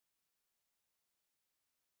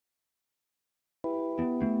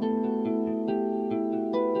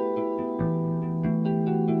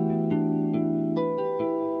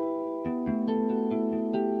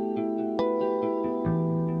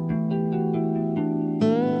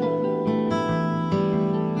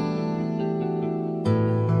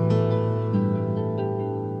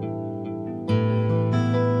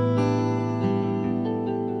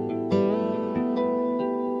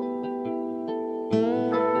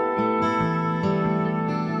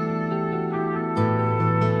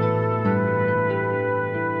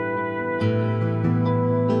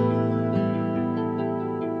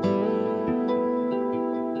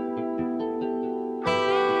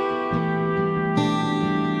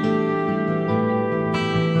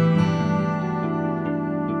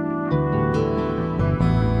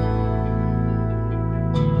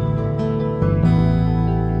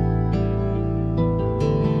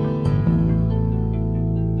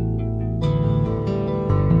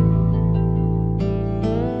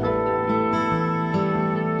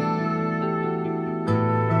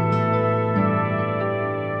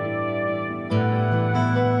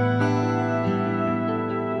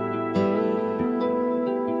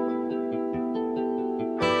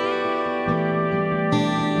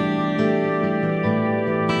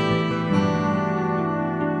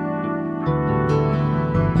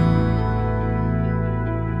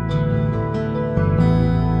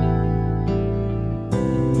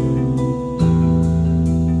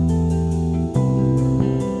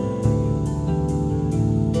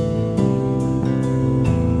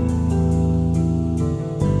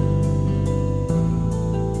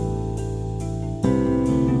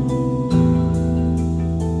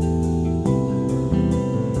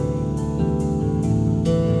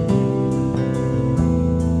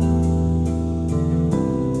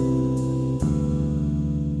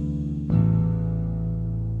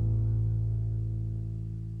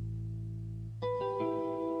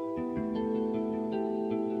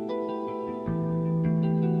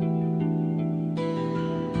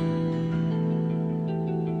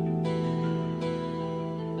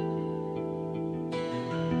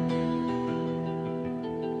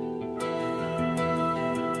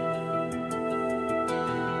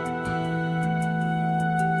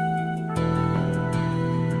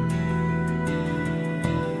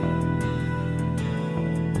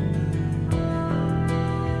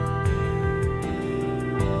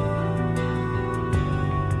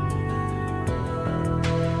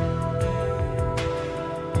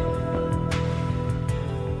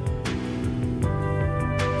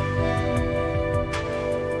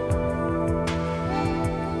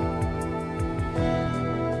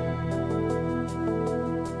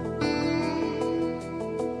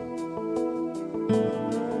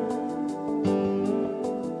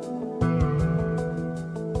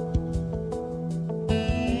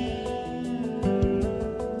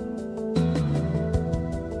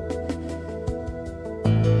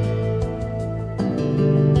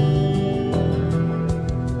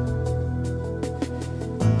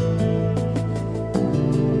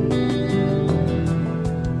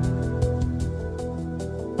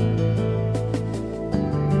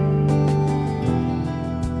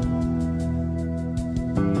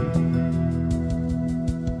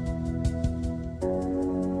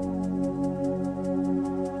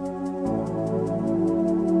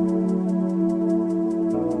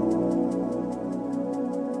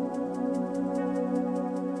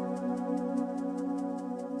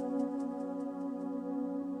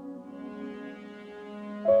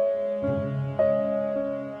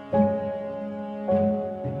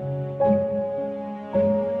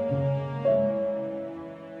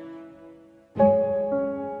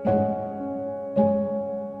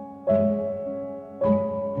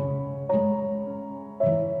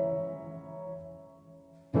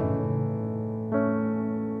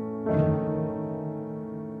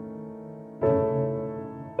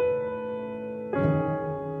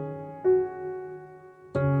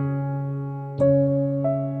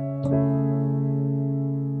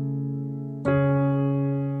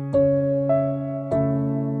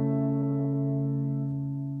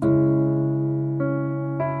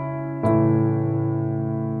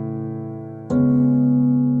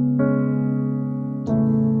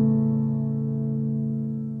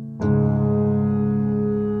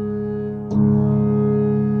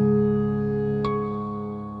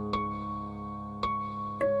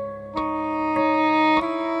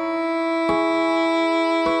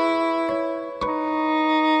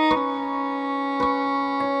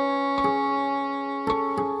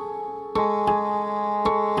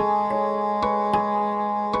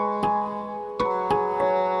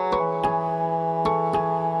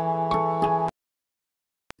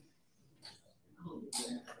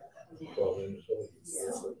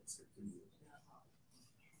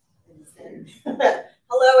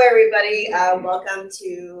everybody. Welcome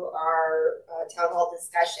to our town hall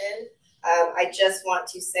discussion. I just want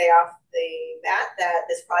to say off the bat that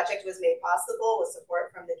this project was made possible with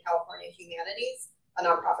support from the California Humanities, a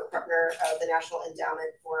nonprofit partner of the National Endowment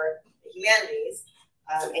for the Humanities.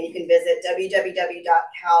 And you can visit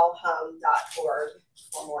www.calhum.org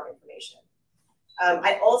for more information.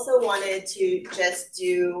 I also wanted to just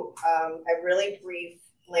do a really brief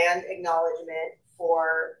land acknowledgement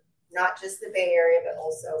for not just the Bay Area, but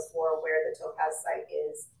also for where the Topaz site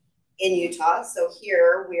is in Utah. So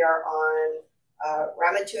here we are on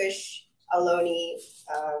Ramaytush, Ohlone,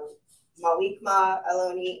 Mawikma,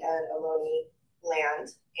 Ohlone, and Ohlone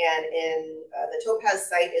land. And in the Topaz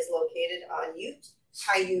site is located on Ute,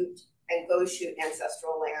 Paiute, and Goshute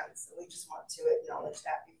ancestral lands. So we just want to acknowledge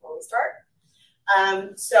that before we start.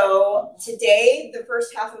 So today, the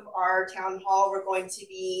first half of our town hall, we're going to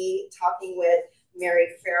be talking with Mary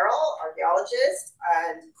Farrell, archaeologist,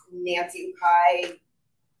 and Nancy Ukai,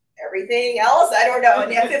 everything else, I don't know,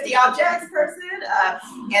 50 objects person.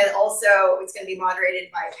 And also it's going to be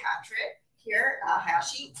moderated by Patrick here,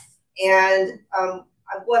 Hayashi. And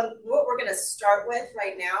what we're going to start with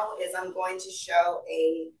right now is I'm going to show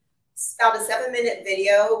about a 7-minute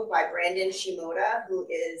video by Brandon Shimoda, who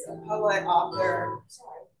is a poet, author,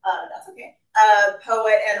 that's okay,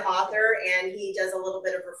 poet and author, and he does a little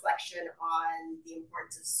bit of reflection on the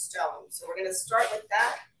importance of stone. So we're going to start with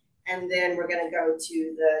that, and then we're going to go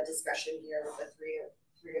to the discussion here with the three of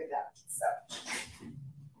them. So.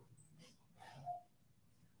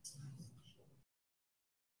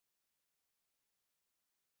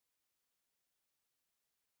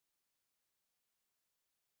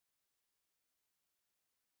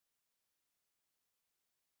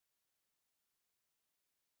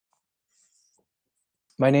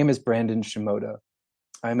 My name is Brandon Shimoda.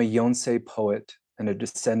 I'm a Yonsei poet and a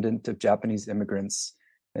descendant of Japanese immigrants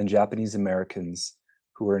and Japanese Americans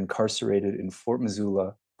who were incarcerated in Fort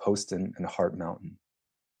Missoula, Poston, and Hart Mountain.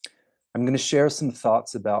 I'm going to share some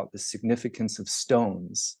thoughts about the significance of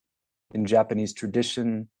stones in Japanese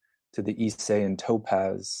tradition, to the Issei and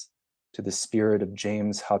Topaz, to the spirit of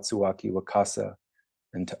James Hatsuaki Wakasa,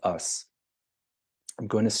 and to us. I'm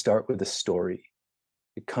going to start with a story.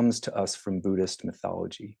 It comes to us from Buddhist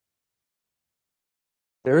mythology.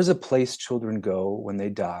 There is a place children go when they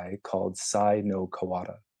die called Sai no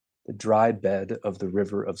Kawara, the dry bed of the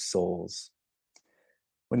river of souls.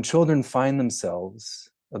 When children find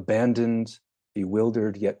themselves abandoned,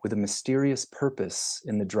 bewildered, yet with a mysterious purpose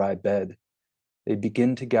in the dry bed, they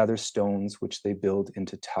begin to gather stones which they build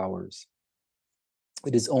into towers.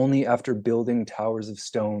 It is only after building towers of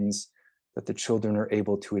stones that the children are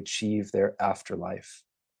able to achieve their afterlife.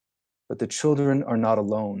 But the children are not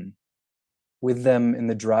alone. With them in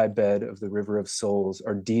the dry bed of the river of souls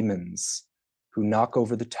are demons who knock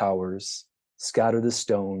over the towers, scatter the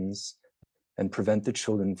stones, and prevent the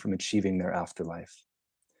children from achieving their afterlife.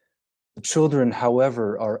 The children,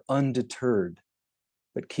 however, are undeterred,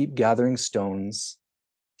 but keep gathering stones,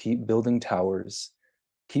 keep building towers,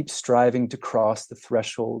 keep striving to cross the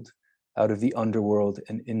threshold out of the underworld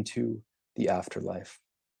and into the afterlife.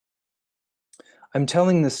 I'm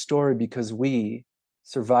telling this story because we,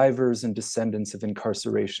 survivors and descendants of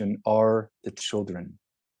incarceration, are the children.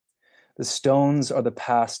 The stones are the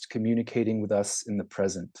past communicating with us in the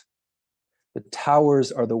present. The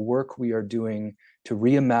towers are the work we are doing to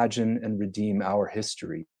reimagine and redeem our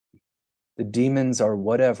history. The demons are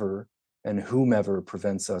whatever and whomever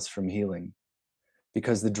prevents us from healing,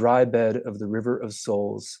 because the dry bed of the river of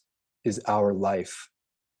souls is our life.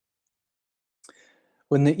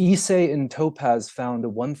 When the Issei and Topaz found a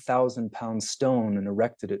 1,000-pound stone and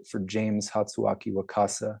erected it for James Hatsuaki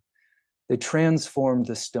Wakasa, they transformed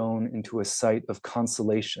the stone into a site of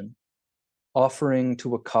consolation, offering to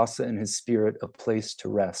Wakasa and his spirit a place to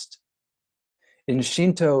rest. In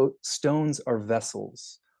Shinto, stones are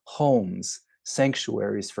vessels, homes,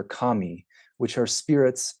 sanctuaries for kami, which are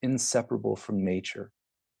spirits inseparable from nature.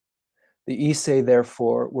 The Issei,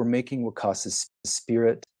 therefore, were making Wakasa's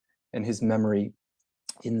spirit and his memory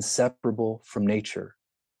inseparable from nature,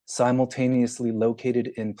 simultaneously located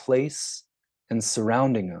in place and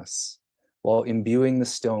surrounding us, while imbuing the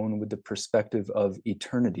stone with the perspective of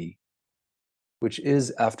eternity, which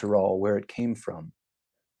is, after all, where it came from: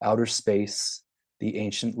 outer space, the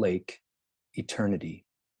ancient lake, eternity.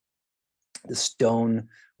 The stone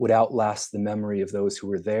would outlast the memory of those who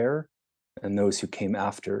were there and those who came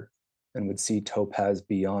after, and would see Topaz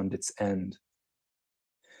beyond its end.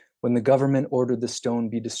 When the government ordered the stone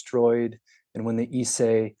be destroyed, and when the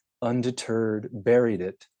Issei, undeterred, buried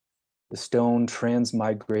it, the stone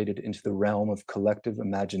transmigrated into the realm of collective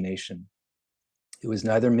imagination. It was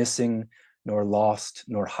neither missing, nor lost,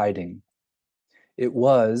 nor hiding. It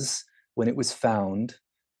was, when it was found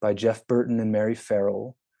by Jeff Burton and Mary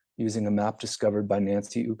Farrell, using a map discovered by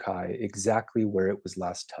Nancy Ukai, exactly where it was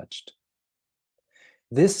last touched.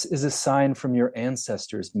 This is a sign from your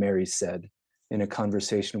ancestors, Mary said in a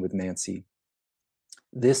conversation with Nancy.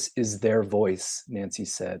 This is their voice, Nancy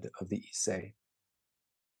said of the Issei.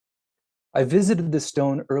 I visited the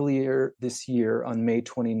stone earlier this year on May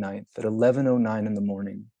 29th at 11:09 in the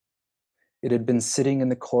morning. It had been sitting in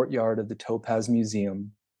the courtyard of the Topaz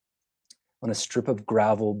Museum on a strip of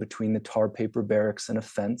gravel between the tar paper barracks and a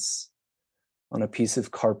fence, on a piece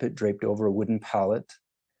of carpet draped over a wooden pallet,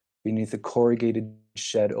 beneath a corrugated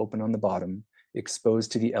shed open on the bottom,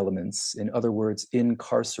 exposed to the elements, in other words,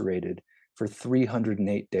 incarcerated for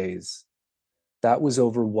 308 days. That was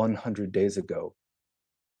over 100 days ago.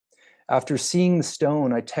 After seeing the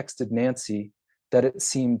stone, I texted Nancy that it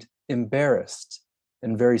seemed embarrassed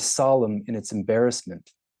and very solemn in its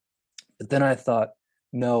embarrassment. But then I thought,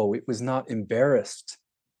 no, it was not embarrassed,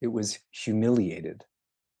 it was humiliated.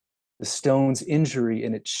 The stone's injury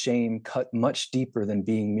and its shame cut much deeper than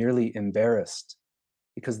being merely embarrassed,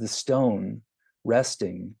 because the stone,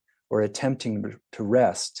 resting or attempting to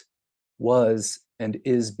rest, was and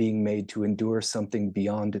is being made to endure something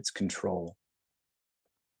beyond its control.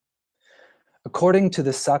 According to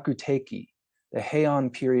the Sakuteki, the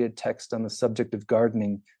Heian period text on the subject of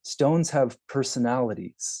gardening, stones have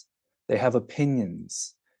personalities. They have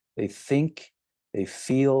opinions. They think, they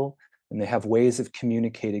feel, and they have ways of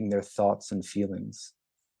communicating their thoughts and feelings.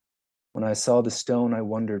 When I saw the stone, I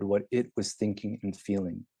wondered what it was thinking and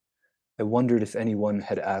feeling. I wondered if anyone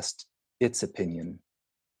had asked its opinion.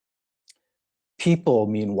 People,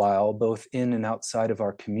 meanwhile, both in and outside of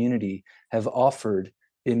our community, have offered,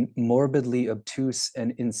 in morbidly obtuse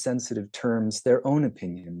and insensitive terms, their own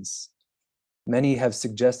opinions. Many have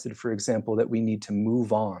suggested, for example, that we need to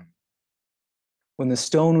move on. When the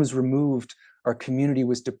stone was removed, our community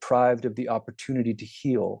was deprived of the opportunity to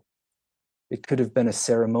heal. It could have been a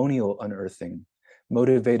ceremonial unearthing,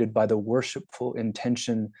 motivated by the worshipful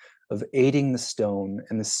intention of aiding the stone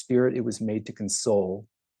and the spirit it was made to console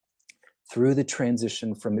through the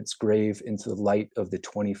transition from its grave into the light of the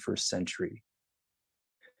 21st century.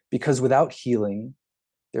 Because without healing,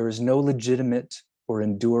 there is no legitimate or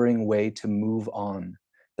enduring way to move on.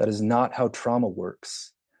 That is not how trauma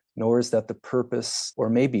works, nor is that the purpose or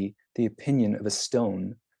maybe the opinion of a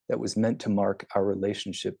stone that was meant to mark our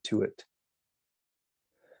relationship to it.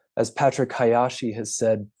 As Patrick Hayashi has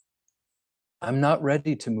said, I'm not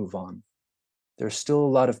ready to move on. There's still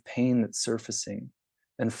a lot of pain that's surfacing.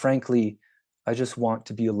 And frankly, I just want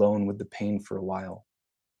to be alone with the pain for a while.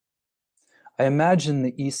 I imagine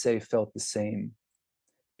the Issei felt the same,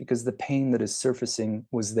 because the pain that is surfacing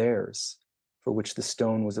was theirs, for which the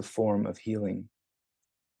stone was a form of healing.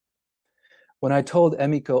 When I told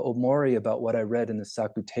Emiko Omori about what I read in the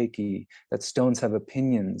Sakuteki, that stones have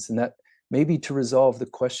opinions, and that maybe to resolve the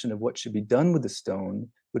question of what should be done with the stone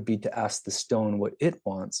would be to ask the stone what it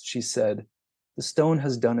wants, she said, the stone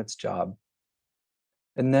has done its job.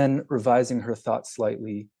 And then, revising her thought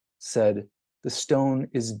slightly, said, the stone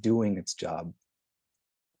is doing its job.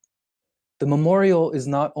 The memorial is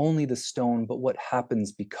not only the stone, but what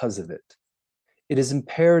happens because of it. It is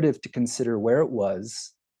imperative to consider where it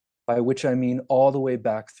was, by which I mean all the way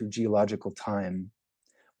back through geological time,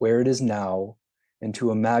 where it is now, and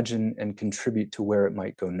to imagine and contribute to where it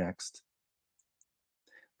might go next.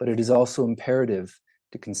 But it is also imperative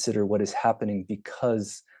to consider what is happening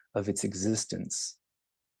because of its existence.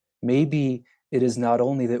 Maybe it is not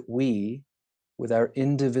only that we, with our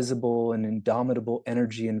indivisible and indomitable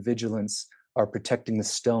energy and vigilance, are protecting the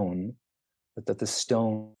stone, but that the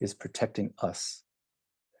stone is protecting us.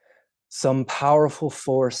 Some powerful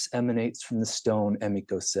force emanates from the stone,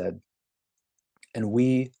 Emiko said, and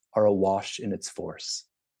we are awash in its force.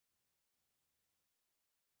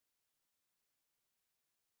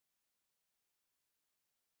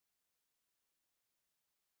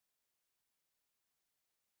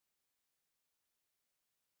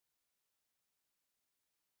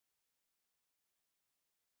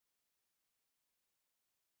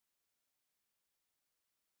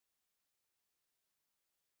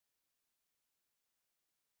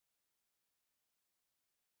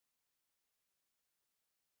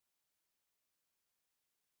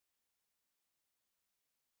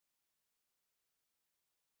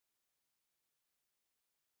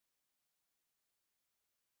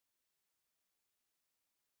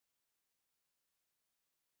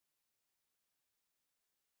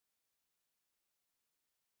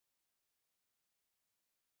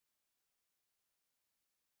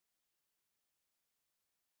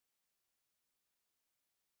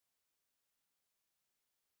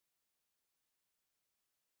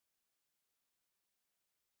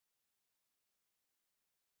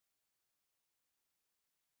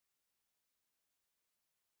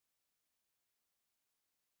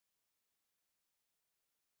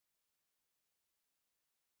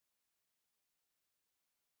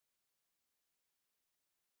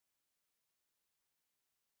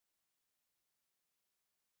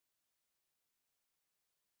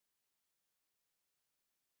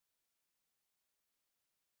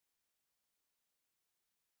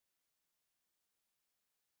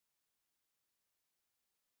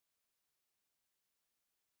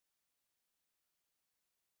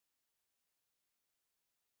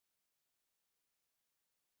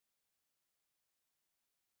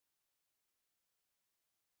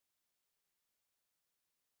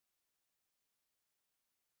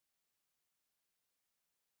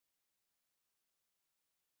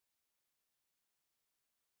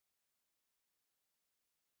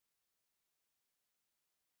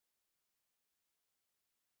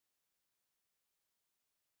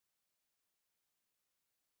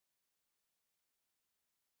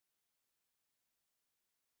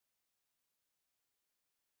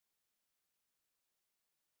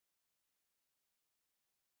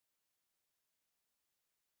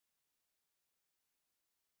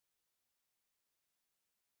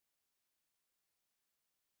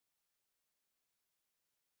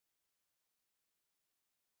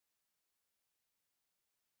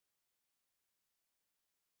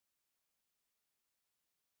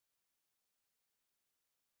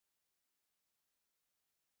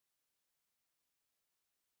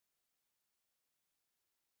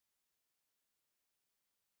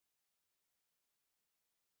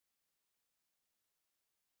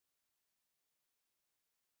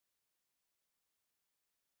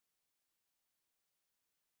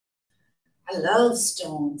 I love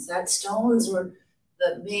stones. That stones were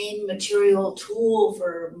the main material tool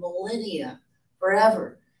for millennia,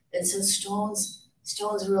 forever. And so stones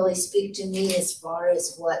really speak to me as far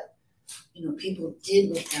as what, you know, people did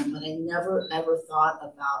with them, but I never ever thought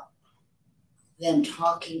about them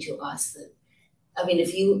talking to us. That, I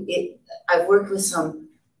mean, I've worked with some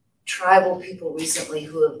tribal people recently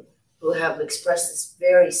who have expressed this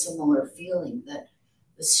very similar feeling that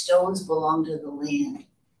the stones belong to the land.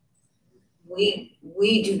 We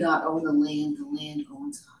do not own the land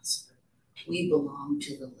owns us. We belong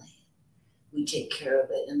to the land. We take care of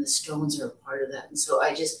it, and the stones are a part of that. And so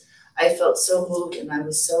I felt so moved, and I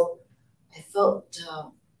felt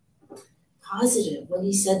positive when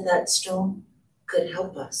he said that stone could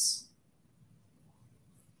help us.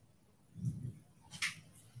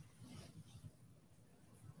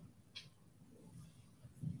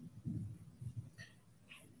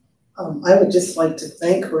 I would just like to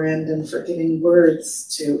thank Brandon for giving words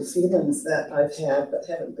to feelings that I've had but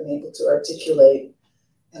haven't been able to articulate.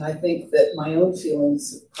 And I think that my own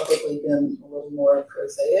feelings have probably been a little more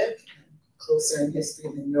prosaic, closer in history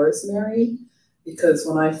than yours, Mary, because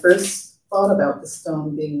when I first thought about the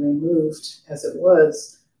stone being removed as it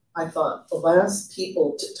was, I thought the last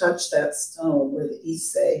people to touch that stone were the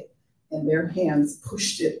Issei, and their hands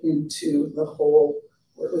pushed it into the hole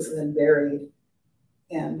where it was then buried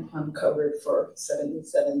and uncovered for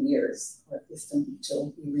 77 years, or at least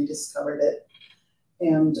until we rediscovered it.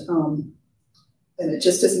 And it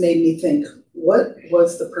just has made me think, what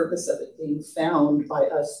was the purpose of it being found by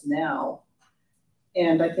us now?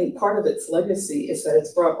 And I think part of its legacy is that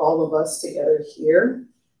it's brought all of us together here.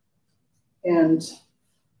 And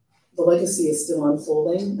the legacy is still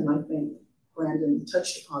unfolding, and I think Brandon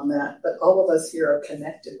touched upon that, but all of us here are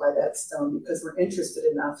connected by that stone because we're interested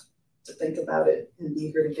enough to think about it and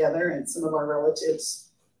be here together. And some of our relatives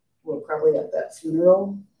were probably at that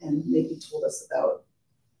funeral and maybe told us about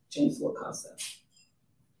James Wakasa.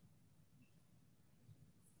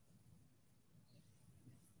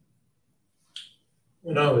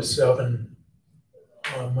 When I was 7,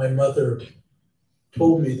 my mother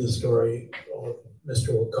told me the story of Mr.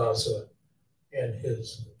 Wakasa and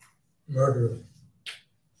his murder.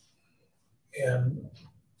 And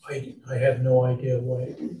I had no idea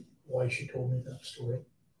why she told me that story.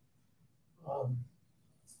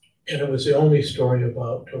 And it was the only story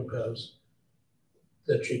about Topaz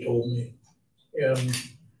that she told me. And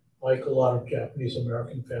like a lot of Japanese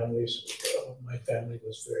American families, my family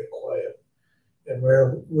was very quiet and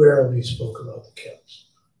rarely spoke about the camps.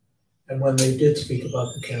 And when they did speak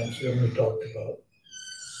about the camps, they only talked about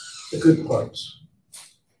the good parts.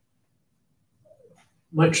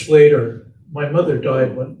 Much later, my mother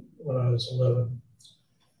died when I was 11.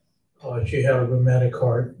 She had a rheumatic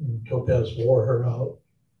heart, and Topaz wore her out.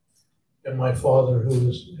 And my father,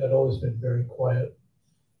 who had always been very quiet,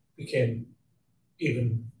 became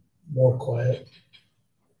even more quiet.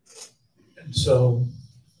 And so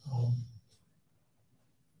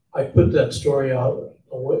I put that story out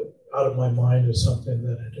of my mind as something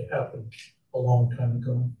that had happened a long time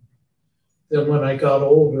ago. Then when I got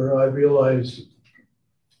older, I realized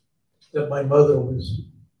that my mother was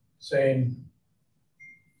saying,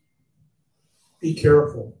 be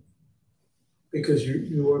careful, because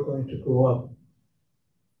you are going to grow up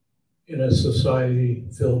in a society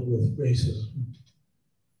filled with racism.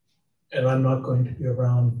 And I'm not going to be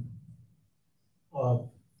around, but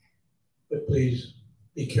please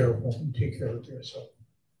be careful and take care of yourself.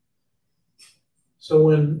 So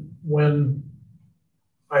when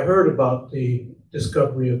I heard about the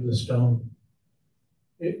discovery of the stone,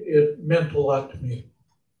 it meant a lot to me.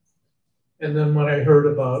 And then when I heard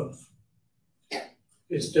about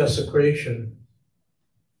its desecration,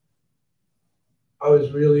 I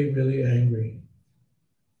was really, really angry.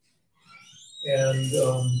 And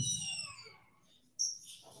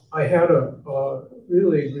I had a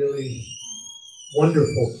really, really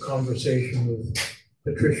wonderful conversation with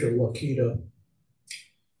Patricia Wakita.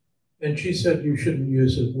 And she said, you shouldn't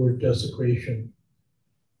use the word desecration.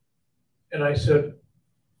 And I said,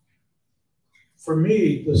 for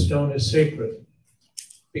me, the stone is sacred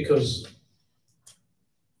because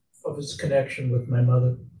of its connection with my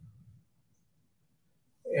mother.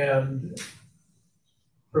 And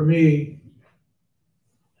for me,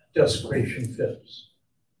 desecration fits.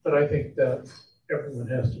 But I think that everyone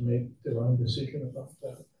has to make their own decision about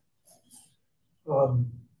that.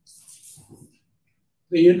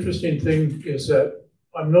 The interesting thing is that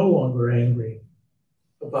I'm no longer angry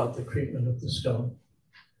about the treatment of the stone.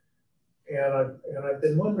 And I've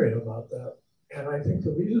been wondering about that. And I think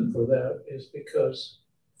the reason for that is because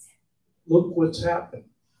look what's happened.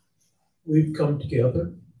 we've come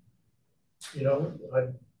together. You know,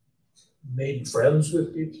 I've made friends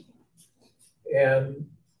with people, and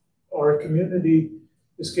our community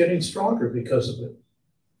is getting stronger because of it.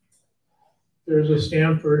 There's a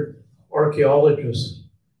Stanford archaeologist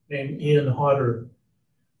named Ian Hodder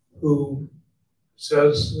who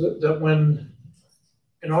says that when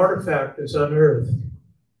an artifact is unearthed,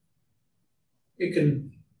 it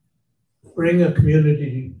can bring a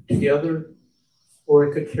community together or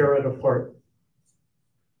it could tear it apart.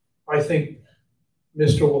 I think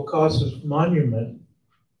Mr. Wakasa's monument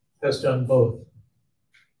has done both.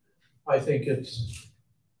 I think it's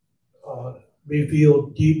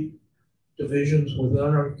revealed deep divisions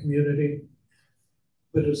within our community,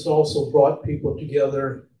 but it's also brought people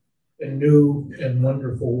together in new and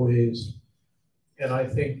wonderful ways. And I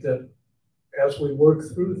think that as we work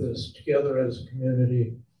through this together as a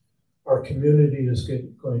community, our community is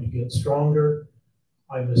going to get stronger.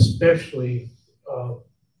 I'm especially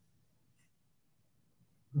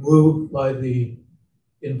moved by the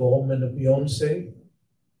involvement of Yonsei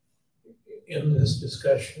in this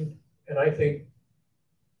discussion. And I think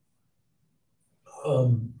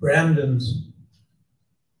Brandon's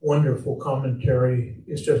wonderful commentary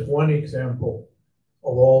is just one example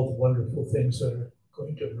of all the wonderful things that are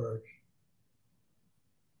going to emerge.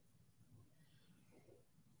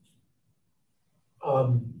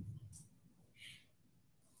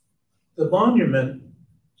 The monument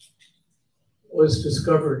was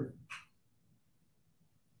discovered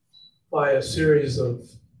by a series of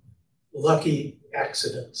lucky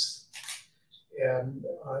accidents. And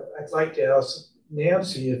I'd like to ask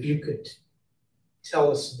Nancy if you could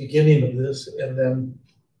tell us the beginning of this, and then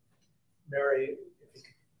Mary, if you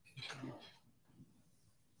could continue.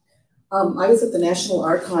 I was at the National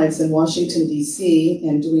Archives in Washington, D.C.,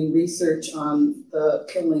 and doing research on the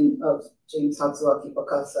killing of James Hatsuaki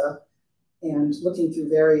Wakasa and looking through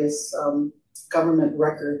various government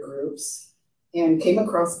record groups, and came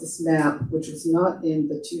across this map, which was not in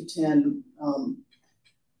the 210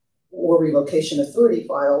 War Relocation Authority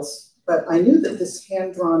files, but I knew that this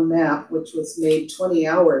hand-drawn map, which was made 20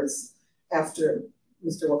 hours after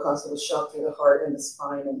Mr. Wakasa was shot through the heart and the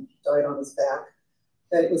spine and died on his back,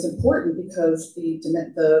 that it was important because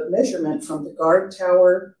the measurement from the guard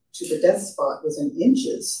tower to the death spot was in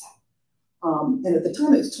inches. And at the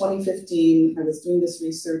time, it was 2015, I was doing this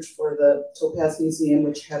research for the Topaz Museum,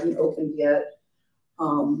 which hadn't opened yet.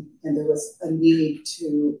 And there was a need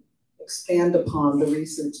to expand upon the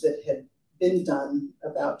research that had been done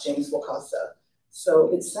about James Wakasa.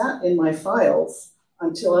 So it sat in my files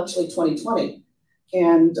until actually 2020.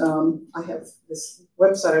 And I have this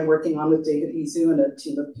website I'm working on with David Izu and a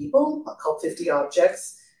team of people called 50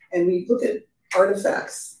 Objects. And we look at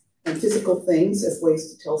artifacts and physical things as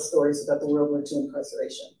ways to tell stories about the World War II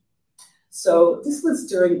incarceration. So this was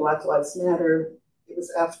during Black Lives Matter. It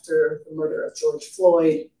was after the murder of George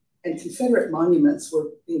Floyd, and Confederate monuments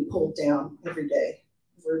were being pulled down every day.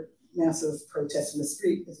 There were massive protests in the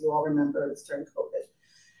street, as you all remember, it was during COVID.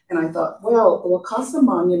 And I thought, well, the Wakasa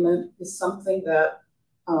Monument is something that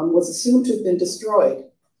was assumed to have been destroyed,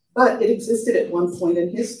 but it existed at one point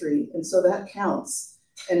in history, and so that counts.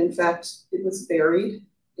 And in fact, it was buried,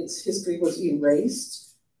 its history was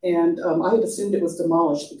erased, and I had assumed it was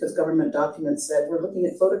demolished because government documents said, we're looking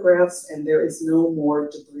at photographs and there is no more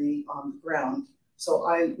debris on the ground. So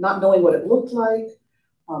not knowing what it looked like,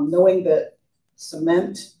 knowing that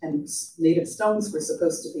cement and native stones were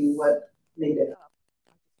supposed to be what made it up,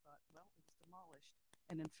 I just thought, well, it's demolished.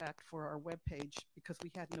 And in fact, for our webpage, because we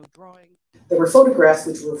had no drawing, there were photographs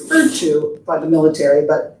which were referred to by the military,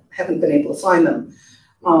 but haven't been able to find them.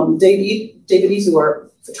 David Izu, our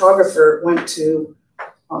photographer, went to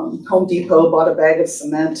Home Depot, bought a bag of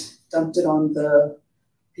cement, dumped it on the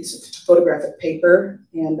piece of photographic paper,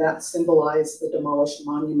 and that symbolized the demolished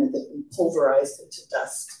monument that had been pulverized into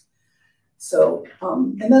dust. So,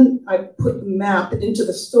 and then I put the map into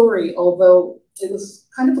the story, although it was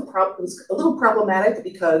kind of it was a little problematic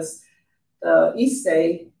because the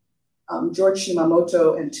Issei, George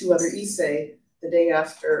Shimamoto and two other Issei, the day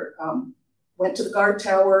after, went to the guard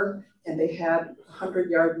tower, and they had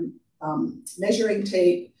 100-yard measuring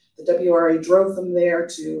tape. The WRA drove them there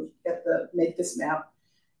to make this map.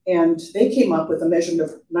 And they came up with a measurement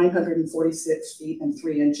of 946 feet and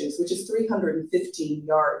 3 inches, which is 315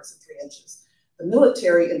 yards and 3 inches. The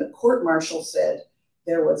military in the court-martial said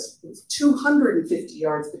there was 250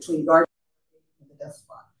 yards between guard and the death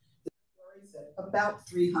spot. The WRA said about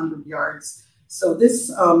 300 yards. So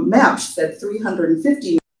this map said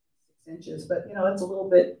 350 inches, but you know, it's a little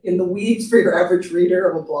bit in the weeds for your average reader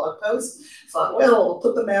of a blog post. Thought, well, I'll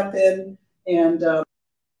put the map in, and you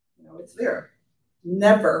know, it's there.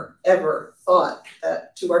 Never, ever thought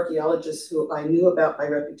that two archaeologists who I knew about by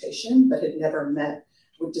reputation but had never met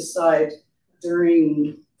would decide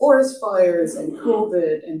during forest fires and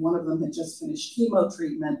COVID, and one of them had just finished chemo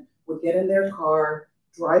treatment, would get in their car,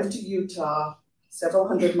 drive to Utah, several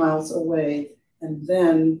hundred miles away, and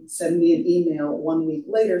then send me an email 1 week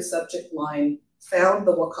later, subject line, found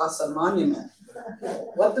the Wakasa Monument.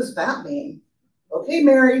 What does that mean? Okay,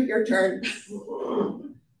 Mary, your turn.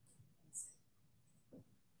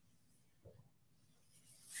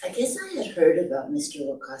 I guess I had heard about Mr.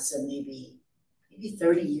 Wakasa maybe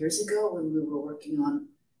 30 years ago when we were working on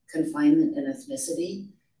confinement and ethnicity.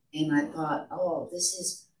 And I thought, oh, this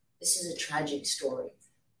is a tragic story.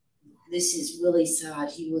 This is really sad.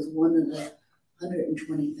 He was one of the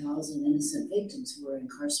 120,000 innocent victims who were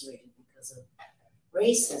incarcerated because of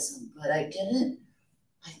racism. But I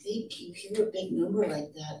think you hear a big number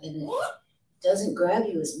like that and it doesn't grab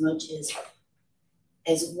you as much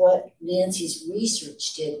as what Nancy's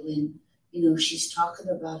research did when, you know, she's talking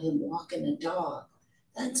about him walking a dog.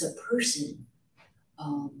 That's a person.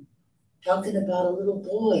 Talking about a little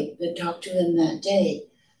boy that talked to him that day.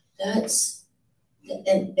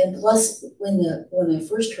 And plus when I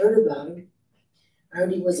first heard about him, I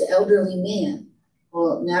heard he was an elderly man.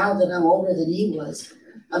 Well, now that I'm older than he was,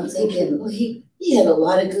 I'm thinking, well, he had a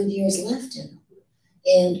lot of good years left in him.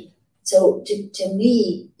 And so to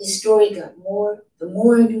me, his story got more, the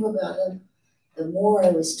more I knew about him, the more I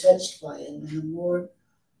was touched by him, and the more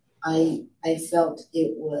I felt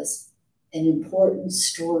it was an important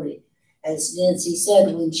story. As Nancy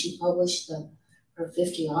said, when she published her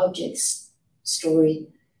 50 Objects story,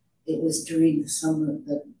 it was during the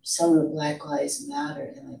summer of Black Lives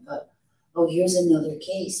Matter, and I thought, oh, here's another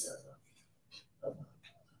case of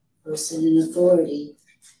a person in authority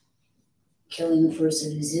killing a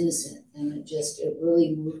person who's innocent, and it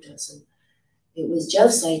really moved us. And it was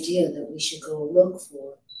Jeff's idea that we should go look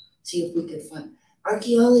for, see if we could find.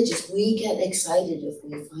 Archaeologists, we get excited if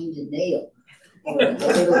we find a nail or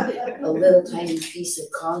a little tiny piece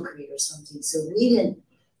of concrete or something. So we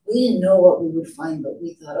didn't know what we would find, but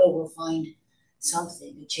we thought, oh, we'll find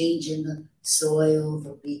something, a change in the soil.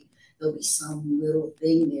 There'll be some little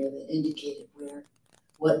thing there that indicated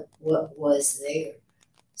what was there.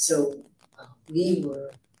 So we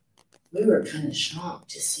were kind of shocked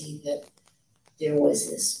to see that there was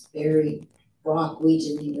this buried rock. We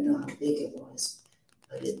didn't even know how big it was,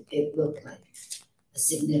 but it looked like a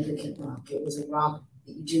significant rock. It was a rock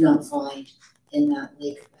that you do not find in that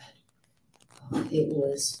lake bed. It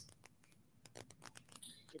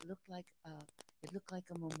looked like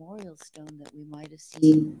a memorial stone that we might have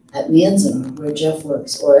seen at Manzanar, where Jeff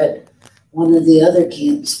works, or at one of the other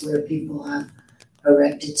camps where people have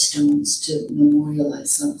erected stones to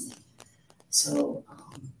memorialize something. So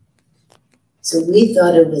we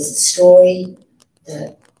thought it was a story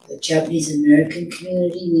that the Japanese American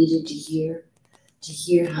community needed to hear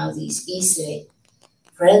how these Issei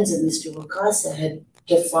friends of Mr. Wakasa had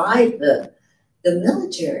defied the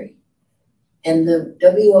military and the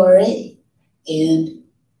WRA. And,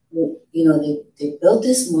 you know, they built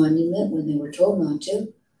this monument when they were told not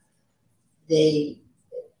to. They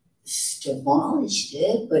demolished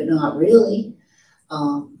it, but not really.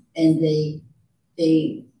 And they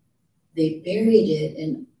buried it.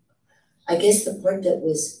 And I guess the part that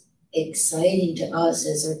was exciting to us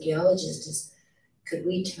as archaeologists is, could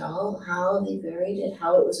we tell how they buried it,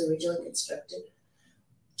 how it was originally constructed?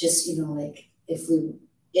 Just, you know, like if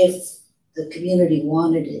the community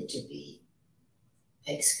wanted it to be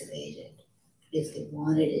excavated, if they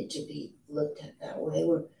wanted it to be looked at that way,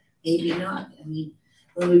 or maybe not. I mean,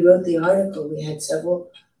 when we wrote the article, we had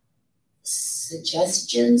several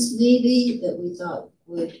suggestions maybe that we thought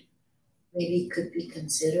could be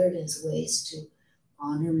considered as ways to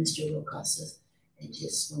honor Mr. Wakasa and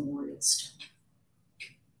his memorial stone.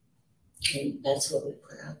 And that's what we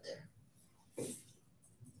put out there.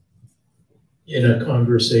 In a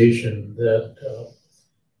conversation that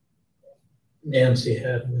Nancy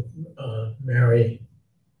had with Mary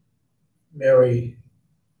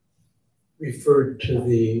referred to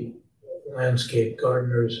the landscape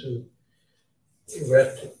gardeners who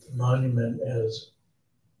erected the monument as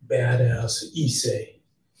badass Issei.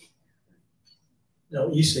 Now,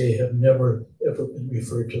 Issei have never ever been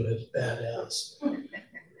referred to as badass,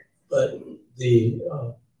 but the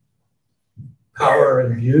power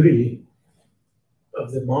and beauty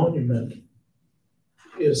of the monument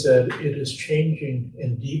is that it is changing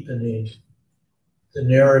and deepening the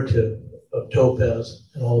narrative of Topaz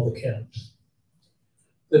and all the camps.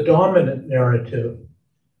 The dominant narrative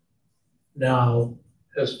now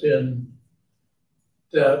has been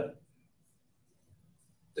that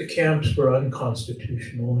the camps were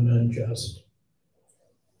unconstitutional and unjust,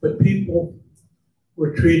 but people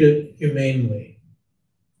were treated humanely.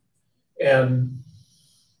 And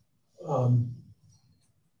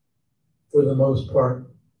for the most part,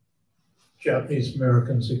 Japanese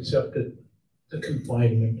Americans accepted the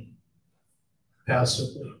confinement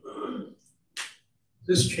passively.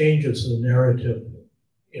 This changes the narrative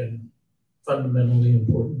in fundamentally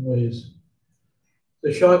important ways.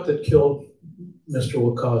 The shot that killed Mr.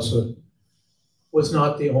 Wakasa was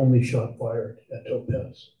not the only shot fired at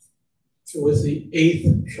Topaz. It was the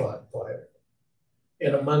 8th shot fired.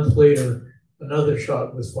 And a month later, another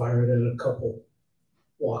shot was fired at a couple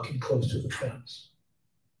walking close to the fence.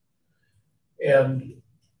 And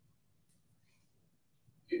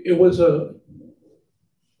it was a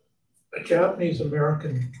Japanese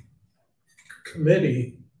American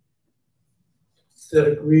committee that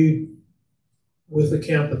agreed with the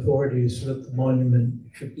camp authorities that the monument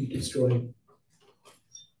should be destroyed.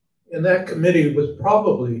 And that committee was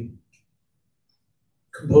probably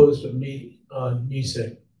composed of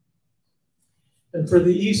Nisei. And for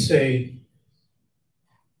the Issei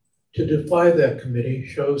to defy that committee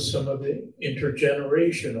shows some of the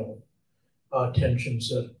intergenerational tensions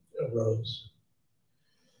that arose.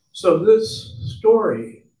 So this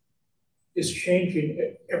story is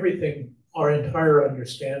changing everything, our entire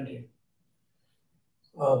understanding.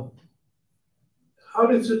 How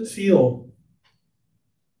does it feel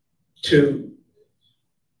to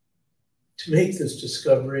make this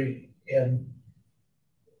discovery and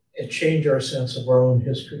change our sense of our own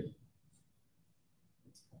history?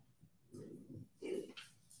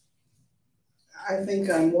 I think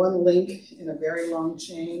I'm one link in a very long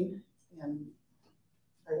chain, and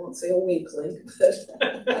I won't say a weak link,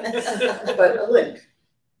 but a link.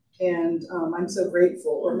 And I'm so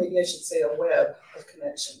grateful, or maybe I should say a web of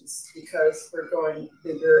connections, because we're going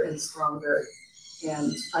bigger and stronger.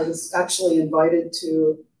 And I was actually invited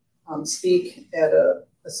to speak at an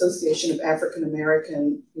Association of African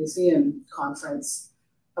American Museum conference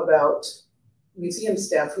about museum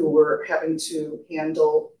staff who were having to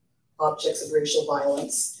handle objects of racial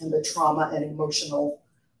violence and the trauma and emotional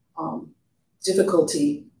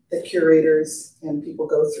difficulty that curators and people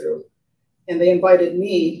go through. And they invited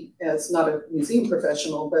me as not a museum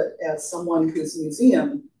professional, but as someone whose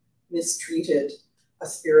museum mistreated a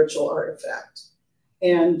spiritual artifact.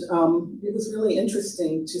 And it was really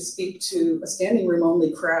interesting to speak to a standing room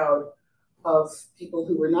only crowd of people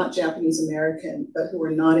who were not Japanese American, but who were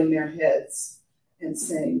nodding their heads and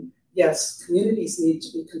saying, yes, communities need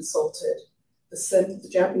to be consulted. The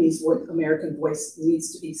Japanese American voice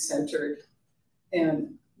needs to be centered.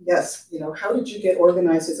 And yes, you know, how did you get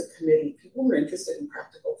organized as a committee? People were interested in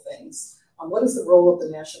practical things. What is the role of the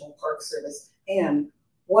National Park Service? And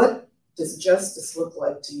what does justice look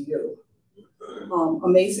like to you?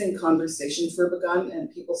 Amazing conversations were begun,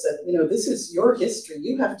 and people said, you know, this is your history.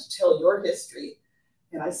 You have to tell your history.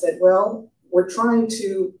 And I said, well, we're trying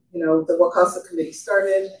to, you know, the Wakasa committee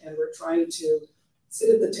started, and we're trying to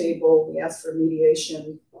sit at the table. We asked for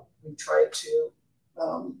mediation. We tried to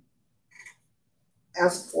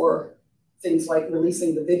ask for things like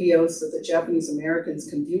releasing the videos so that Japanese Americans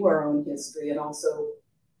can view our own history and also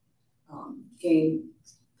gain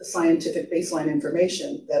the scientific baseline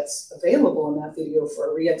information that's available in that video for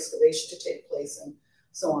a re-excavation to take place and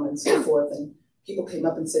so on and so forth. And people came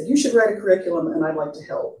up and said, you should write a curriculum and I'd like to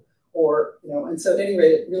help. Or, you know, and so at any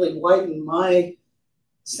rate, it really widened my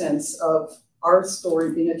sense of our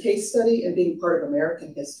story being a case study and being part of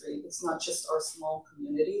American history. It's not just our small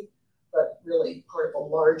community, but really part of a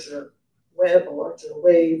larger web, a larger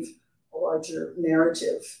wave, a larger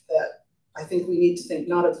narrative that I think we need to think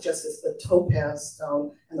not of just as the Topaz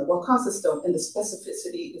stone and the Wakasa stone, and the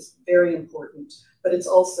specificity is very important, but it's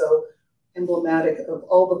also emblematic of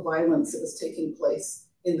all the violence that was taking place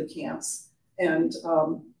in the camps, and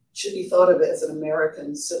should be thought of as an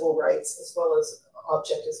American civil rights as well as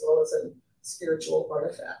object, as well as a spiritual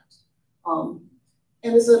artifact.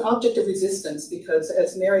 And as an object of resistance, because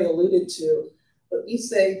as Mary alluded to, the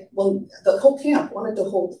Issei, well, the whole camp wanted to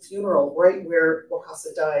hold the funeral right where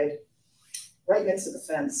Wakasa died, right next to the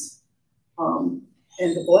fence. And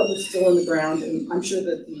the blood was still in the ground, and I'm sure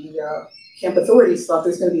that the camp authorities thought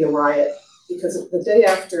there's going to be a riot, because the day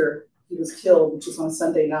after he was killed, which was on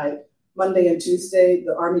Sunday night, Monday and Tuesday,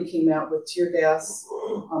 the army came out with tear gas,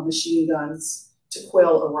 machine guns to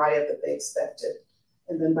quell a riot that they expected.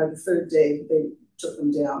 And then by the third day, they took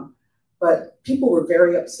them down. But people were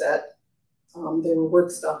very upset. There were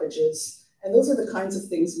work stoppages. And those are the kinds of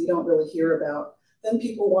things we don't really hear about. Then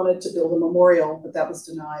people wanted to build a memorial, but that was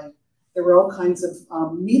denied. There were all kinds of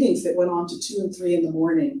meetings that went on to 2 and 3 in the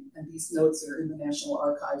morning, and these notes are in the National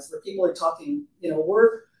Archives, where people are talking,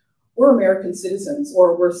 we're American citizens,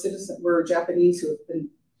 or we're Japanese who have been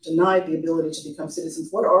denied the ability to become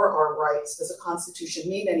citizens. What are our rights? Does a constitution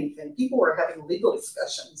mean anything? People were having legal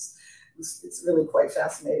discussions. It's really quite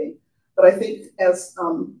fascinating. But I think, as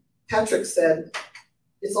Patrick said,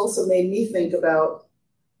 it's also made me think about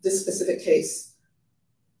this specific case,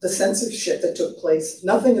 the censorship that took place.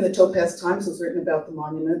 Nothing in the Topaz Times was written about the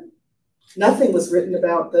monument. Nothing was written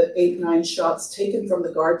about the 8-9 shots taken from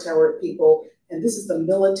the guard tower at people. And this is the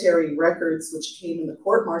military records which came in the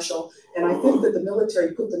court martial. And I think that the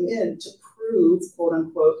military put them in to prove, quote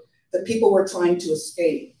unquote, that people were trying to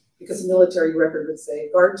escape, because the military record would say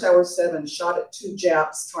guard tower 7 shot at 2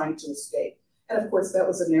 Japs trying to escape. And of course, that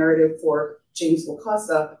was a narrative for James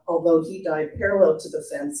Wakasa, although he died parallel to the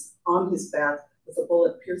fence on his back with a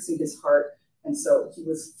bullet piercing his heart. And so he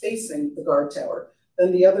was facing the guard tower.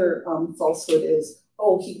 Then the other falsehood is,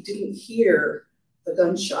 oh, he didn't hear the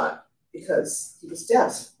gunshot because he was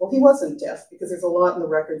deaf. Well, he wasn't deaf, because there's a lot in the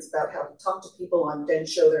records about how he talked to people on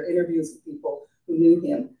Densho, their interviews with people who knew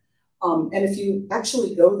him. And if you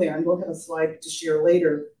actually go there, and we'll have a slide to share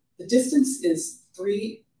later, the distance is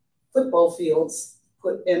 3 football fields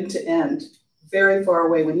put end to end, very far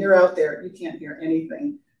away. When you're out there, you can't hear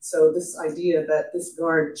anything. So this idea that this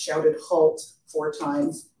guard shouted halt 4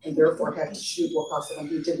 times and therefore had to shoot Wakasa and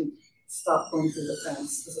he didn't stop going through the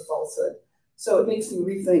fence is a falsehood. So it makes me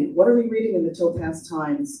rethink, what are we reading in the Topaz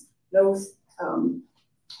Times? What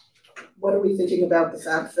are we thinking about the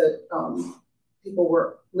fact that people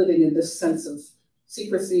were living in this sense of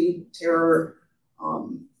secrecy, terror,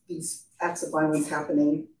 these acts of violence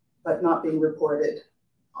happening, but not being reported?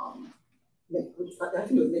 I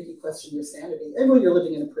think it would make you question your sanity, and when you're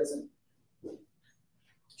living in a prison.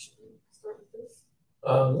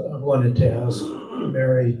 I wanted to ask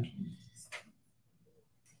Mary,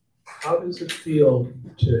 how does it feel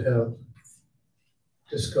to have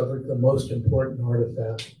discovered the most important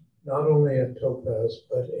artifact, not only at Topaz,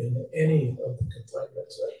 but in any of the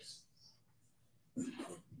confinement sites?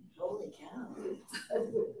 Holy cow.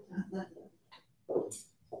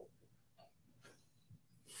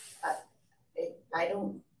 I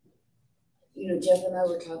don't, Jeff and I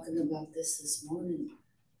were talking about this morning.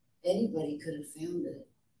 Anybody could have found it.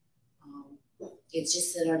 It's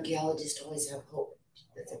just that archaeologists always have hope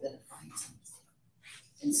that they're going to find something.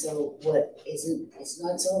 And so it's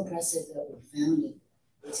not so impressive that we found it.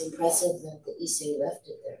 It's impressive that the Issei left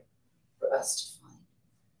it there for us to find.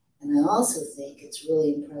 And I also think it's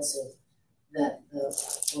really impressive that the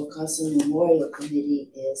Wakasa Memorial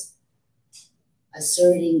Committee is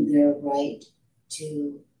asserting their right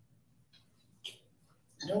to,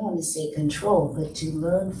 I don't want to say control, but to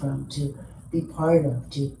learn from, to be part of,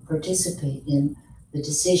 to participate in the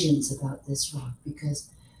decisions about this rock, because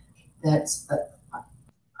I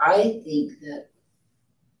think that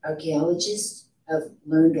archaeologists have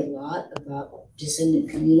learned a lot about descendant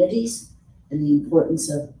communities and the importance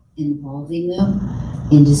of involving them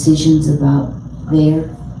in decisions about their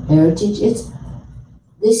heritage.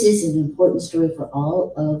 This is an important story for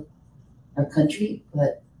all of our country,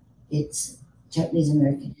 but it's Japanese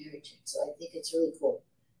American heritage. So I think it's really cool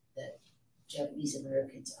that Japanese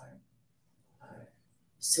Americans are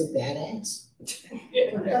so badass.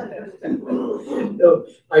 No,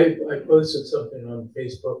 I posted something on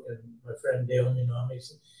Facebook, and my friend Dale Minami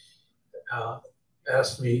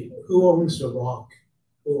asked me, who owns the rock?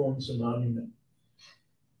 Who owns the monument?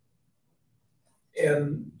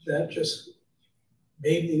 And that just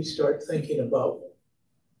made me start thinking about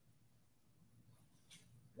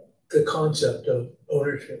the concept of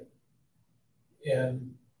ownership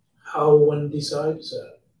and how one decides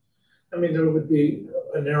that. I mean, there would be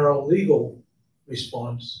a narrow legal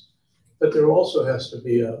response, but there also has to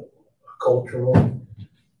be a cultural,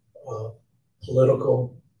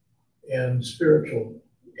 political, and spiritual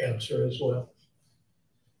answer as well.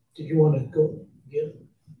 Did you want to go again?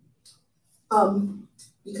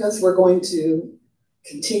 Because we're going to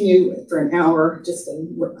continue for an hour, just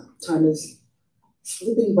time is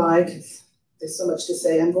slipping by because there's so much to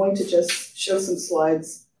say. I'm going to just show some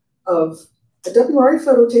slides of a WRA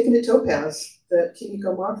photo taken at Topaz that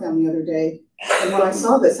Kimiko Mar found the other day. And when I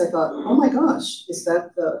saw this, I thought, oh my gosh, is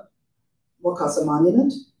that the Wakasa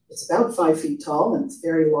Monument? It's about 5 feet tall and it's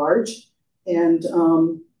very large. And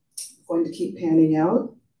I'm going to keep panning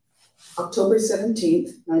out. October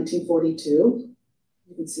 17th, 1942.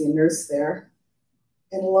 You can see a nurse there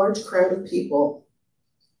and a large crowd of people.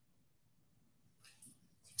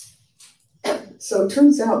 So it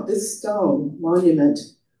turns out this stone monument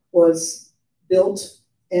was built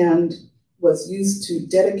and was used to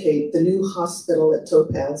dedicate the new hospital at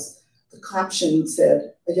Topaz. The caption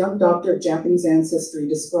said, "A young doctor of Japanese ancestry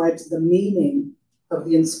describes the meaning of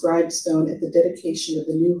the inscribed stone at the dedication of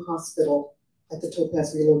the new hospital at the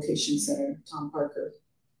Topaz Relocation Center," Tom Parker.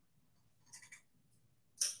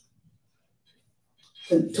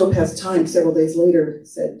 The Topaz Times several days later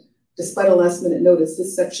said, "Despite a last-minute notice,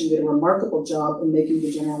 this section did a remarkable job in making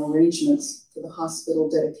the general arrangements for the hospital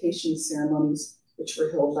dedication ceremonies, which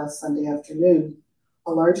were held last Sunday afternoon.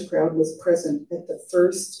 A large crowd was present at the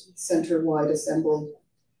first center-wide assembly.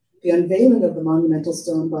 The unveiling of the monumental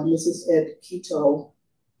stone by Mrs. Ed Kito,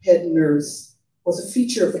 head nurse, was a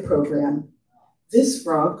feature of the program. This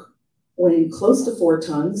rock, weighing close to 4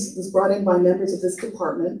 tons, was brought in by members of this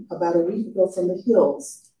department about a week ago from the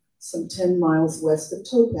hills, some 10 miles west of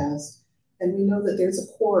Topaz. And we know that there's a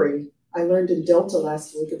quarry. I learned in Delta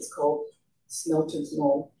last week, it's called Smelter's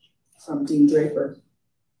Knoll, from Dean Draper,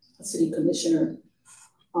 a city commissioner.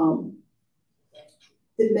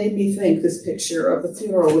 It made me think, this picture, of the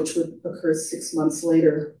funeral which would occur 6 months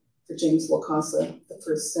later for James Wakasa, the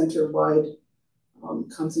first center-wide,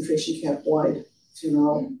 concentration camp-wide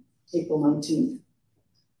funeral, April 19th.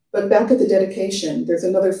 But back at the dedication, there's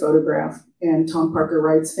another photograph, and Tom Parker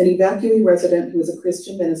writes, "An evacuee resident who is a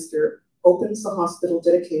Christian minister opens the hospital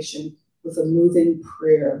dedication with a moving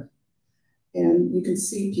prayer." And you can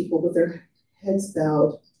see people with their heads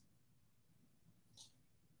bowed.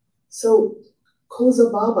 So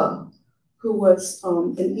Koza Baba, who was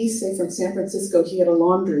an Issei from San Francisco, he had a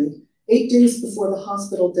laundry. 8 days before the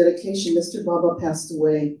hospital dedication, Mr. Baba passed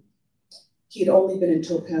away. He had only been in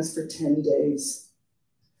Topaz for 10 days.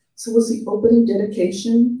 So was the opening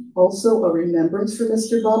dedication also a remembrance for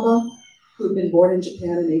Mr. Baba, who had been born in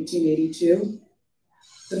Japan in 1882?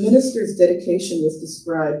 The minister's dedication was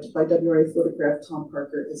described by WRA photograph Tom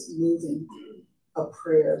Parker as moving, a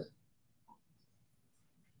prayer.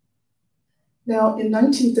 Now, in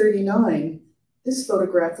 1939, this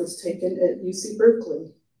photograph was taken at UC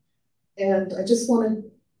Berkeley. And I just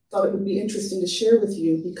thought it would be interesting to share with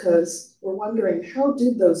you, because we're wondering, how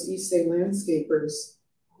did those Issei landscapers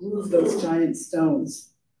move those giant stones?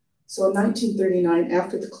 So in 1939,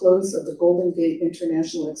 after the close of the Golden Gate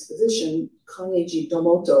International Exposition, Kaneji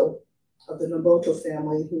Domoto of the Nomoto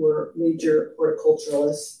family, who were major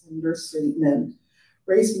horticulturalists and nurserymen,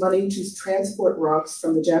 raised money to transport rocks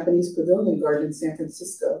from the Japanese Pavilion Garden in San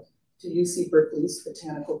Francisco to UC Berkeley's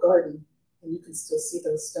Botanical Garden. And you can still see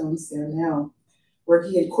those stones there now, where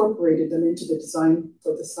he incorporated them into the design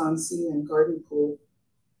for the Sansi and garden pool.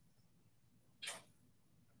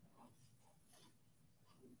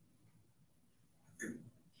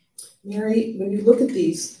 Mary, when you look at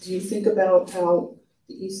these, do you think about how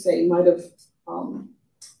the Issei might have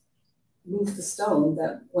moved the stone,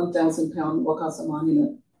 that 1,000-pound Wakasa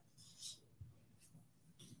Monument?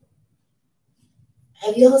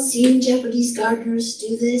 Have you all seen Japanese gardeners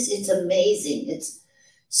do this? It's amazing. It's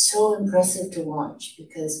so impressive to watch,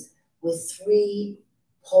 because with 3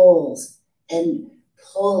 poles and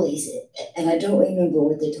pulleys, and I don't remember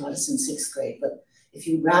what they taught us in 6th grade, but if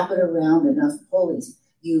you wrap it around enough pulleys,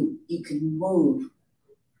 you can move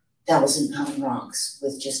 1,000-pound rocks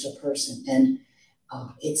with just a person. And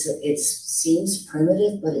it seems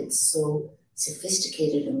primitive, but it's so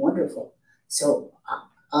sophisticated and wonderful. So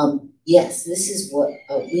yes, this is what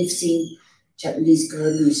we've seen Japanese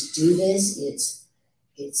gardeners do this.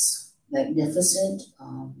 It's magnificent,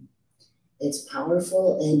 it's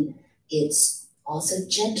powerful, and it's also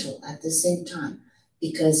gentle at the same time,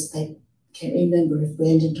 because I can't remember if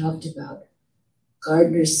Brandon talked about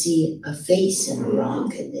gardeners see a face in a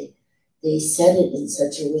rock, and they set it in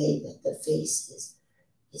such a way that the face is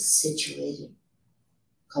situated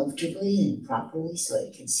comfortably and properly so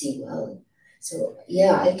it can see well. So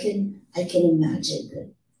yeah, I can imagine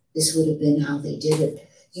that this would have been how they did it.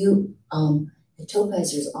 At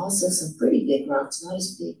Topaz, there's also some pretty big rocks, not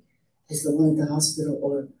as big as the one at the hospital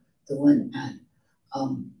or the one at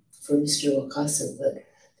for Mr. Wakasa, but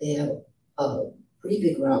they have pretty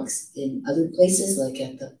big rocks in other places, like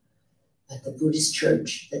at the Buddhist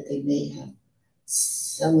church, that they may have,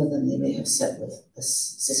 some of them they may have set with a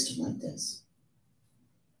system like this.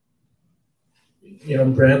 You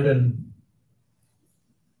know, Brandon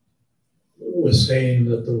was saying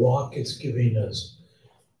that the rock is giving us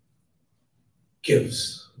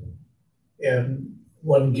gifts. And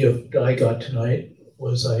one gift I got tonight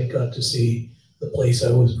was I got to see the place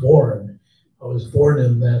I was born. I was born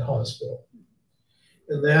in that hospital.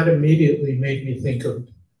 And that immediately made me think of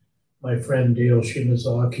my friend Dale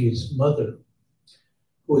Shimazaki's mother,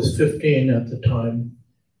 who was 15 at the time,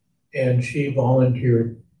 and she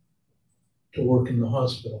volunteered to work in the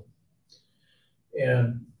hospital.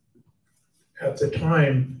 And at the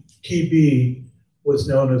time, TB was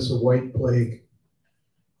known as the white plague,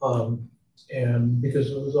 and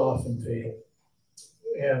because it was often fatal.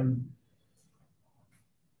 And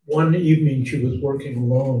one evening she was working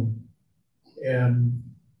alone, and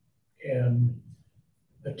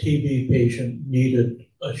a TB patient needed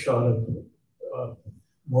a shot of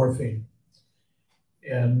morphine.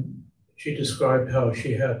 And she described how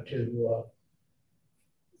she had to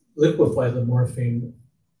liquefy the morphine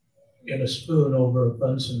in a spoon over a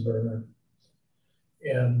Bunsen burner,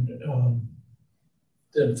 and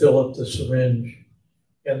then fill up the syringe.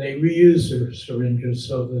 And they reused their syringes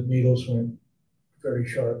so the needles weren't very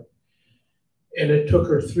sharp. And it took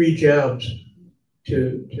her 3 jabs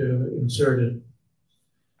to insert it.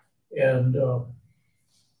 And the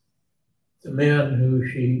man who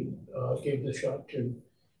she gave the shot to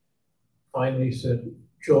finally said,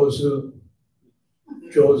 "Jozu,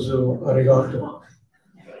 Jozu, arigato."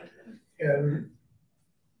 And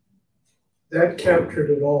that captured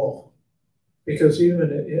it all, because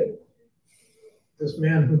even this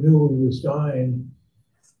man who knew he was dying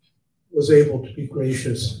was able to be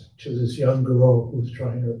gracious to this young girl who was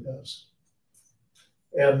trying her best.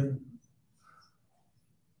 And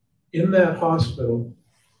in that hospital,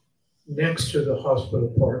 next to the hospital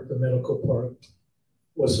part, the medical part,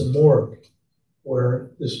 was the morgue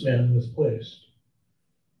where this man was placed.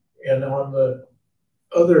 And on the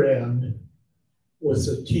other end was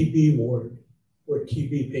the TB ward, where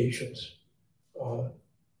TB patients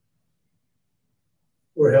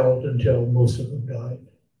were held until most of them died.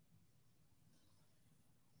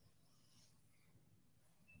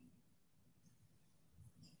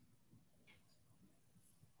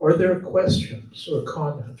 Are there questions or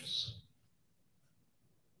comments?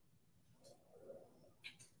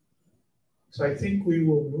 So I think we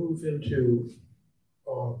will move into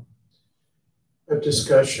a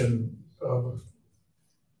discussion of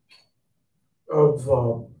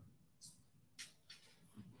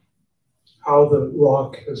how the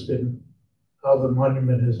rock has been, how the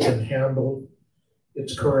monument has been handled,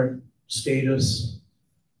 its current status,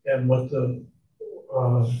 and what the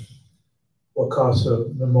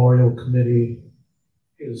Wakasa Memorial Committee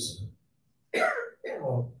is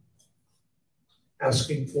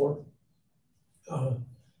asking for.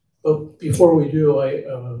 But before we do,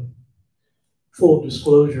 full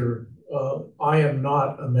disclosure, I am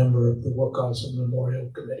not a member of the Wakasa Memorial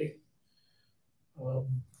Committee.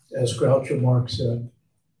 As Groucho Marx said,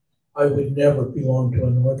 I would never belong to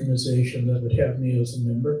an organization that would have me as a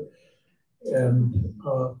member. And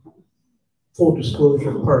full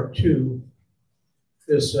disclosure, part 2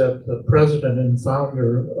 is that the president and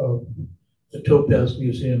founder of the Topaz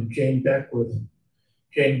Museum, Jane Beckwith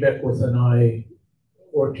and I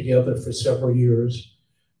worked together for several years,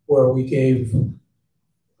 where we gave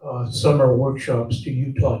summer workshops to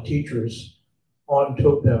Utah teachers on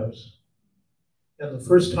Topaz. And the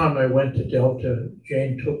first time I went to Delta,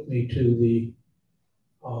 Jane took me to the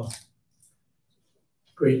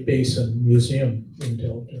Great Basin Museum in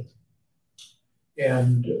Delta.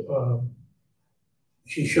 And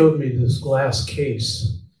she showed me this glass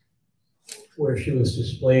case where she was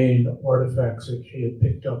displaying artifacts that she had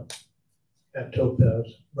picked up at Topaz,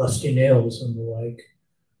 rusty nails and the like.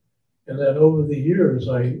 And then over the years,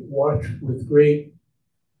 I watched with great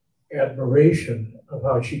admiration of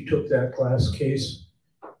how she took that glass case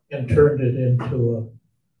and turned it into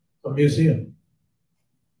a museum.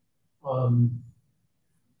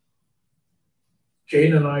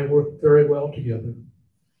 Jane and I worked very well together.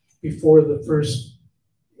 Before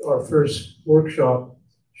our first workshop,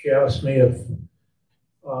 she asked me if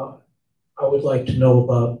I would like to know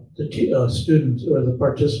about the students or the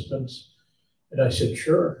participants. And I said,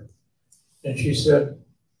 sure. And she said,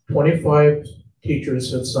 25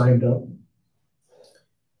 teachers have signed up,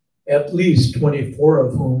 at least 24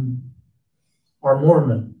 of whom are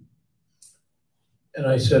Mormon. And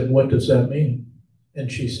I said, what does that mean?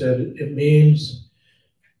 And she said, it means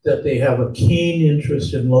that they have a keen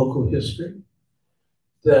interest in local history,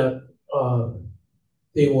 that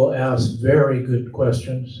they will ask very good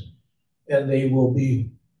questions, and they will be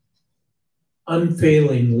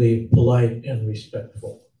unfailingly polite and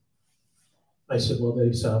respectful. I said, well,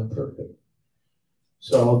 they sound perfect.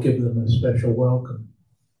 So I'll give them a special welcome.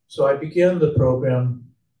 So I began the program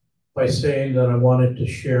by saying that I wanted to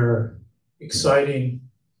share exciting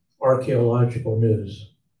archaeological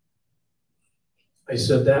news. I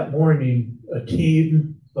said that morning, a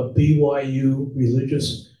team of BYU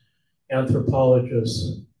religious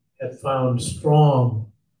anthropologists had found strong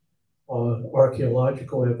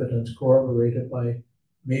archaeological evidence corroborated by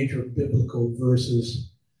major biblical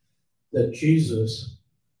verses that Jesus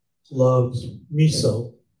loves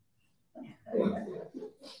miso.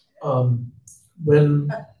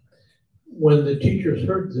 When the teachers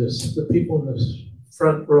heard this, the people in this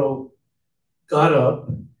front row got up,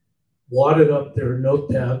 wadded up their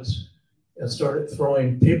notepads, and started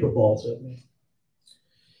throwing paper balls at me.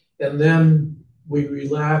 And then we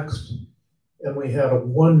relaxed and we had a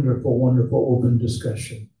wonderful, wonderful open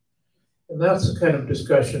discussion. And that's the kind of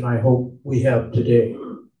discussion I hope we have today,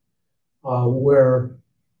 where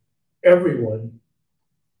everyone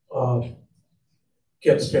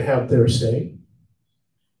gets to have their say,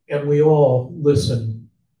 and we all listen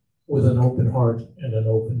with an open heart and an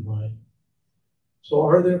open mind. So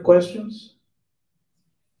are there questions?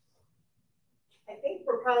 I think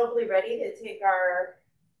we're probably ready to take our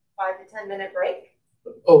 5 to 10 minute break.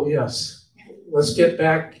 Oh, yes. Let's get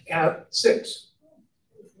back at 6.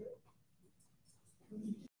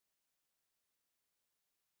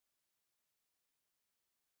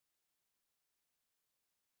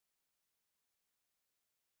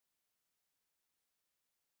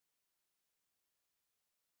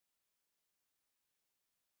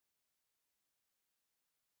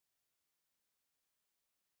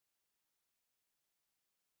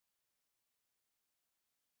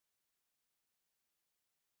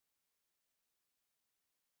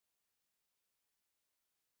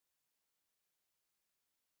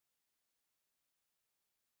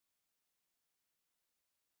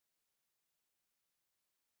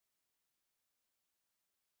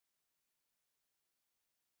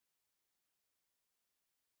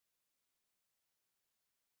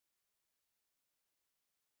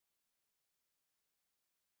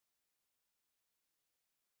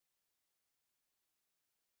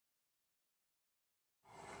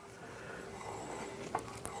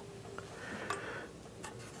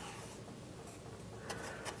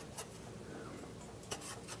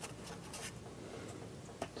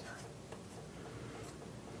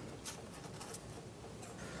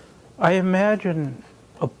 I imagine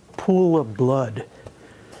a pool of blood,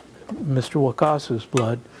 Mr. Wakasa's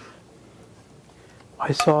blood.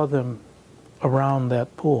 I saw them around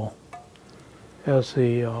that pool as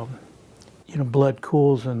the blood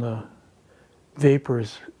cools and the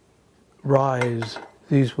vapors rise.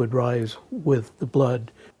 These would rise with the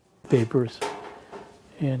blood vapors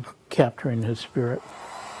and capturing his spirit.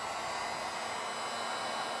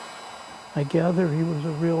 I gather he was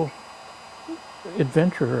a real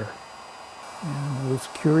adventurer and was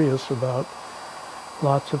curious about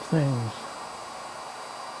lots of things.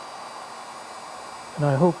 And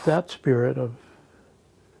I hope that spirit of,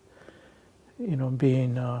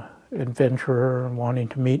 being an adventurer and wanting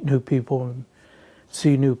to meet new people and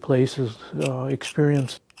see new places,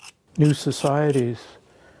 experience new societies,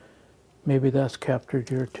 maybe that's captured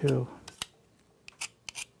here too.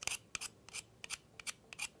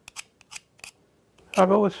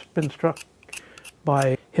 I've always been struck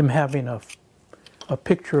by him having a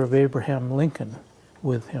picture of Abraham Lincoln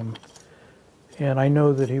with him. And I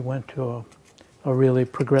know that he went to a really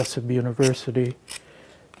progressive university,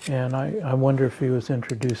 and I wonder if he was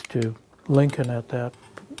introduced to Lincoln at that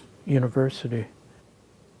university.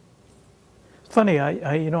 It's funny,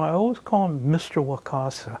 I always call him Mr.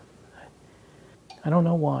 Wakasa. I don't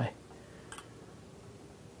know why.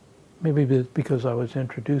 Maybe because I was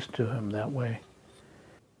introduced to him that way.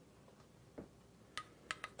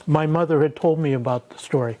 My mother had told me about the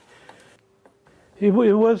story. It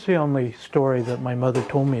was the only story that my mother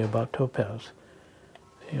told me about Topaz.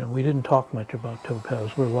 We didn't talk much about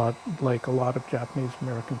Topaz. We're like a lot of Japanese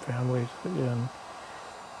American families. And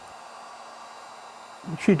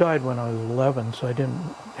she died when I was 11, so I didn't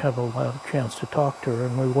have a lot of chance to talk to her,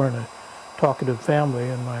 and we weren't a talkative family.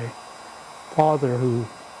 And my father, who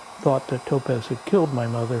thought that Topaz had killed my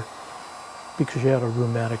mother because she had a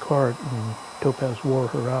rheumatic heart, and Topaz wore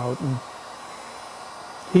her out, and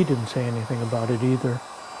he didn't say anything about it either.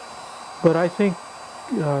 But I think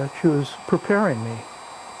she was preparing me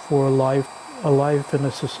for a life in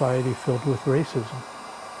a society filled with racism.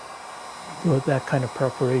 That kind of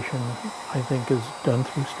preparation, I think, is done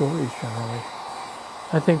through stories generally.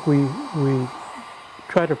 I think we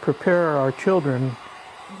try to prepare our children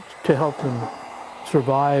to help them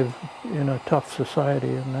survive in a tough society,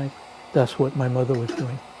 and that's what my mother was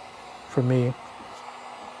doing for me.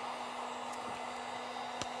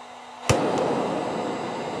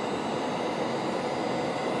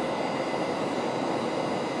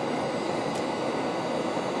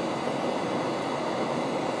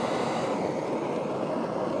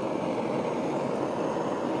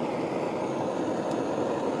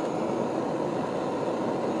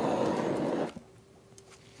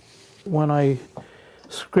 when I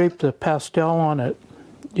scrape the pastel on it,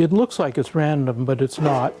 it looks like it's random, but it's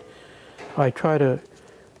not. I try to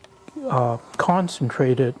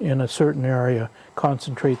concentrate it in a certain area,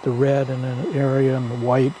 concentrate the red in an area and the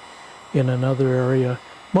white in another area.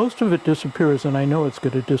 Most of it disappears, and I know it's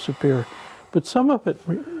going to disappear, but some of it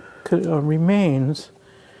remains,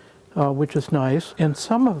 which is nice, and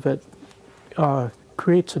some of it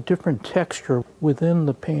creates a different texture within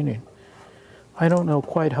the painting. I don't know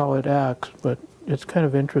quite how it acts, but it's kind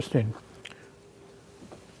of interesting.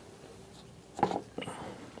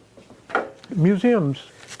 Museums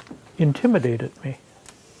intimidated me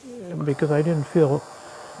because I didn't feel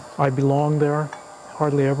I belonged there.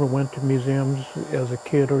 Hardly ever went to museums as a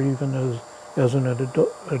kid or even as an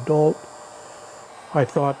adult. I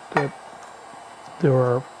thought that there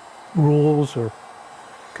are rules or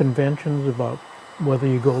conventions about whether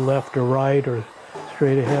you go left or right or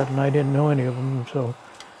straight ahead, and I didn't know any of them, so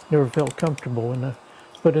never felt comfortable in it.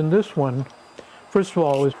 But in this one, first of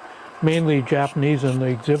all, it was mainly Japanese in the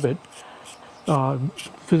exhibit,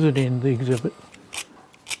 visiting the exhibit,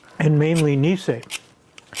 and mainly Nisei.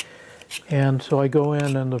 And so I go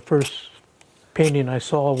in, and the first painting I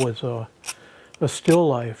saw was a still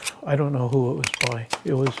life. I don't know who it was by.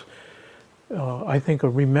 It was, I think, a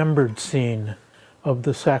remembered scene of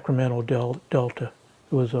the Sacramento Delta.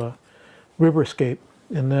 It was a riverscape.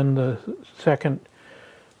 And then the second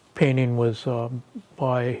painting was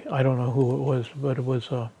by, I don't know who it was, but it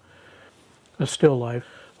was a still life,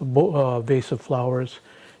 a vase of flowers.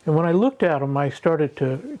 And when I looked at them, I started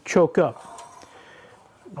to choke up.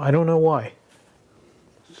 I don't know why.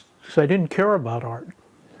 Because I didn't care about art.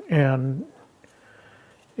 And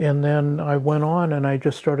then I went on and I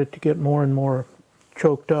just started to get more and more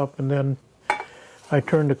choked up. And then I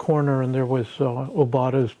turned a corner and there was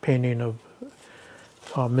Obata's painting of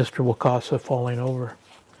Mr. Wakasa falling over.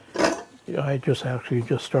 I just actually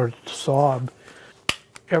just started to sob.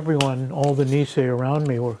 Everyone, all the Nisei around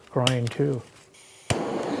me were crying too.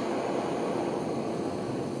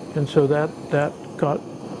 And so that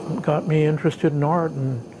got me interested in art,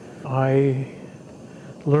 and I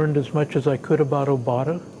learned as much as I could about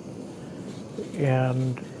Obata.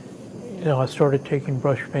 And I started taking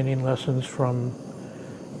brush painting lessons from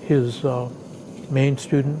his main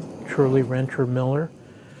student, Shirley Rencher Miller.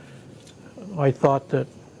 I thought that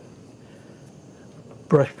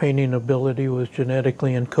brush painting ability was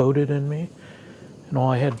genetically encoded in me, and all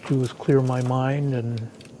I had to do was clear my mind and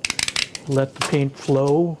let the paint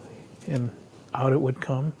flow, and out it would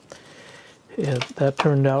come. And that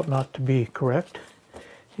turned out not to be correct.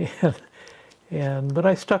 But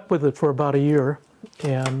I stuck with it for about a year,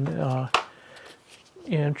 and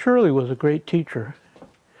Shirley was a great teacher,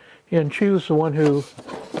 and she was the one who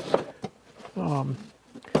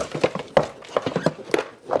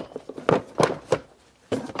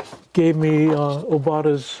gave me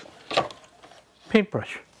Obata's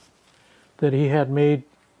paintbrush that he had made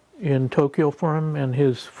in Tokyo for him, and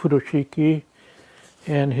his futoshiki,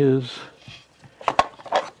 and his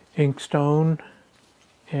inkstone,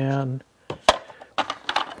 and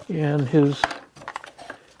his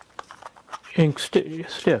ink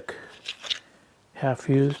stick, half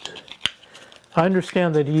used. I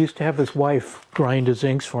understand that he used to have his wife grind his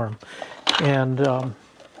inks for him, and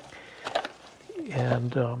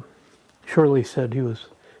Shirley said he was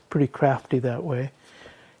pretty crafty that way.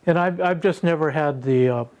 And I've just never had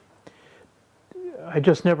the, I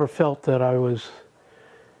just never felt that I was,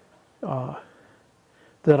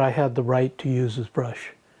 that I had the right to use his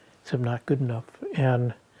brush. So I'm not good enough.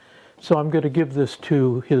 And so I'm going to give this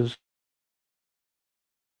to his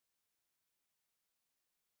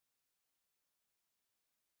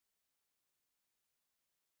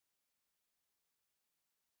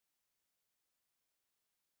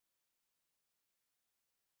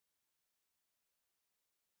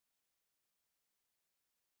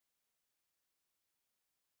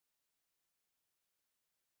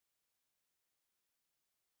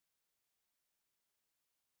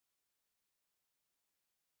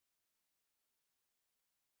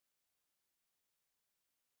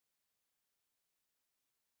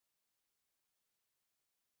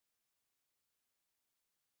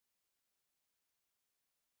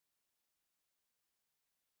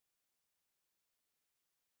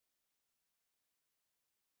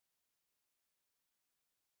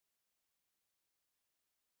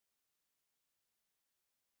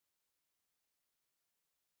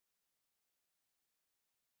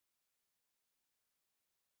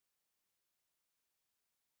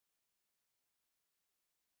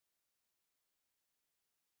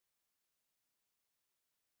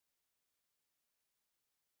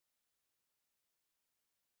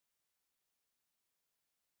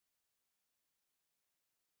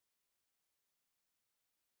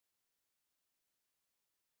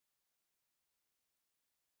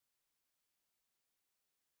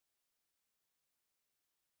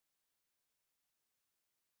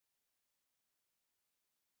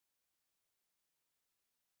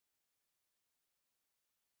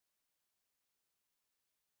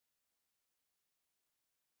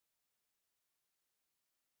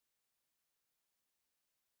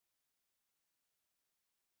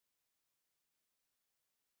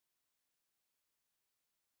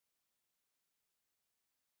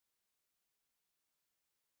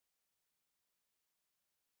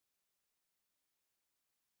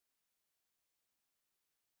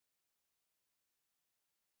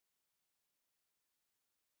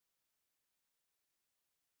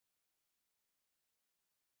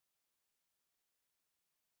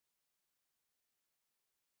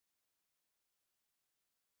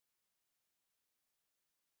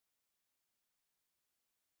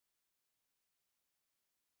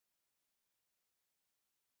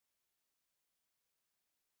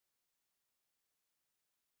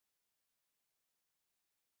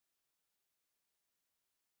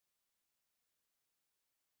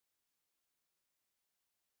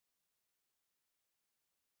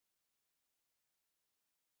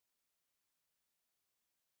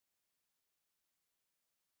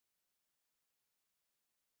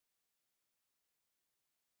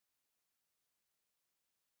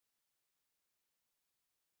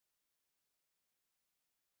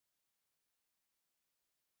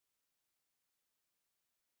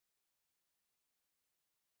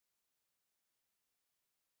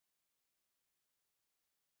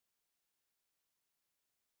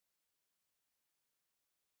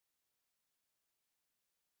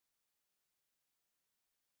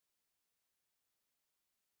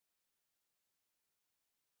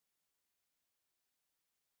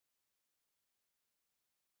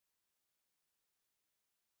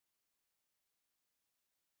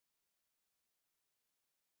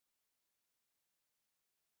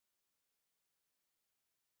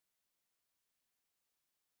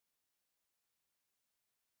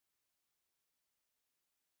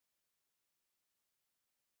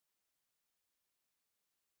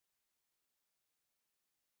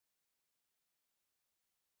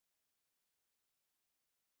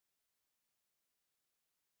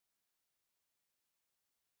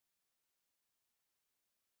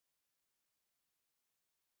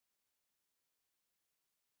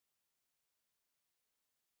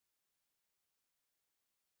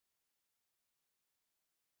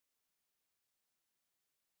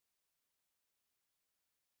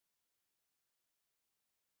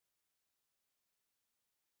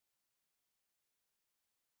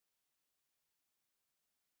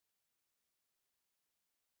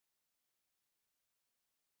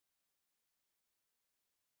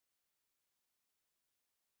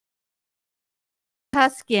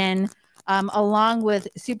Huskin, along with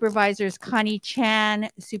Supervisors Connie Chan,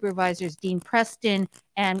 Supervisors Dean Preston,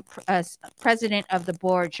 and President of the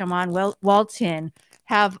Board, Shaman Walton,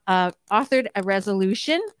 have authored a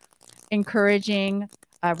resolution encouraging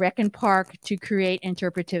Rec and Park to create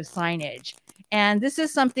interpretive signage. And this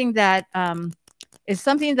is something that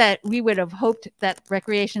we would have hoped that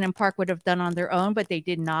Recreation and Park would have done on their own, but they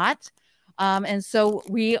did not. And so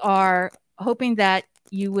we are hoping that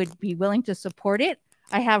you would be willing to support it.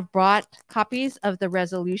 I have brought copies of the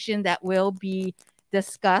resolution that will be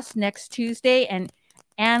discussed next Tuesday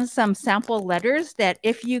and some sample letters that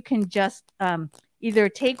if you can just either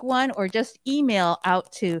take one or just email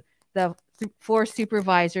out to the 4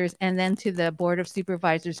 supervisors and then to the Board of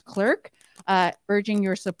Supervisors clerk, urging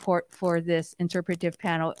your support for this interpretive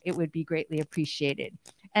panel, it would be greatly appreciated.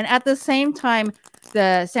 And at the same time,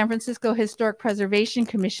 the San Francisco Historic Preservation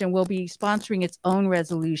Commission will be sponsoring its own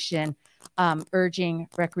resolution urging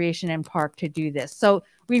Recreation and Park to do this. So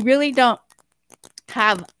we really don't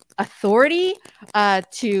have authority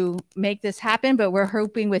to make this happen, but we're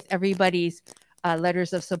hoping with everybody's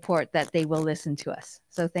letters of support that they will listen to us.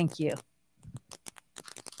 So thank you.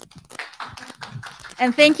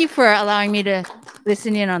 And thank you for allowing me to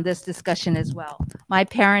listen in on this discussion as well. My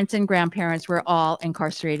parents and grandparents were all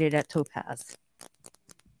incarcerated at Topaz.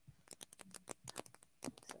 So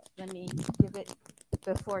let me give it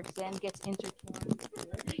before Jen gets intertwined.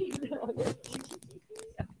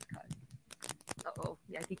 Uh-oh,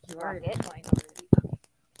 yeah, I think you are it.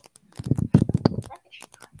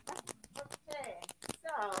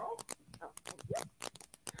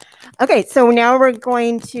 Okay, so now we're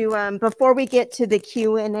going to, before we get to the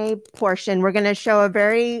Q&A portion, we're going to show a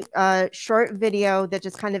very short video that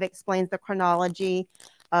just kind of explains the chronology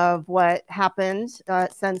of what happened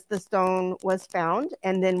since the stone was found.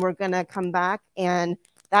 And then we're going to come back, and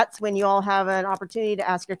that's when you all have an opportunity to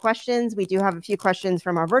ask your questions. We do have a few questions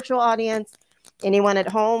from our virtual audience. Anyone at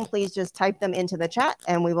home, please just type them into the chat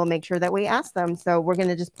and we will make sure that we ask them. So we're going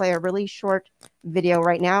to just play a really short video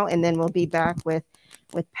right now, and then we'll be back with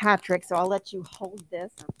Patrick. So I'll let you hold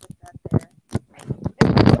this. I'll put that there.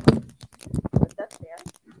 Put that there.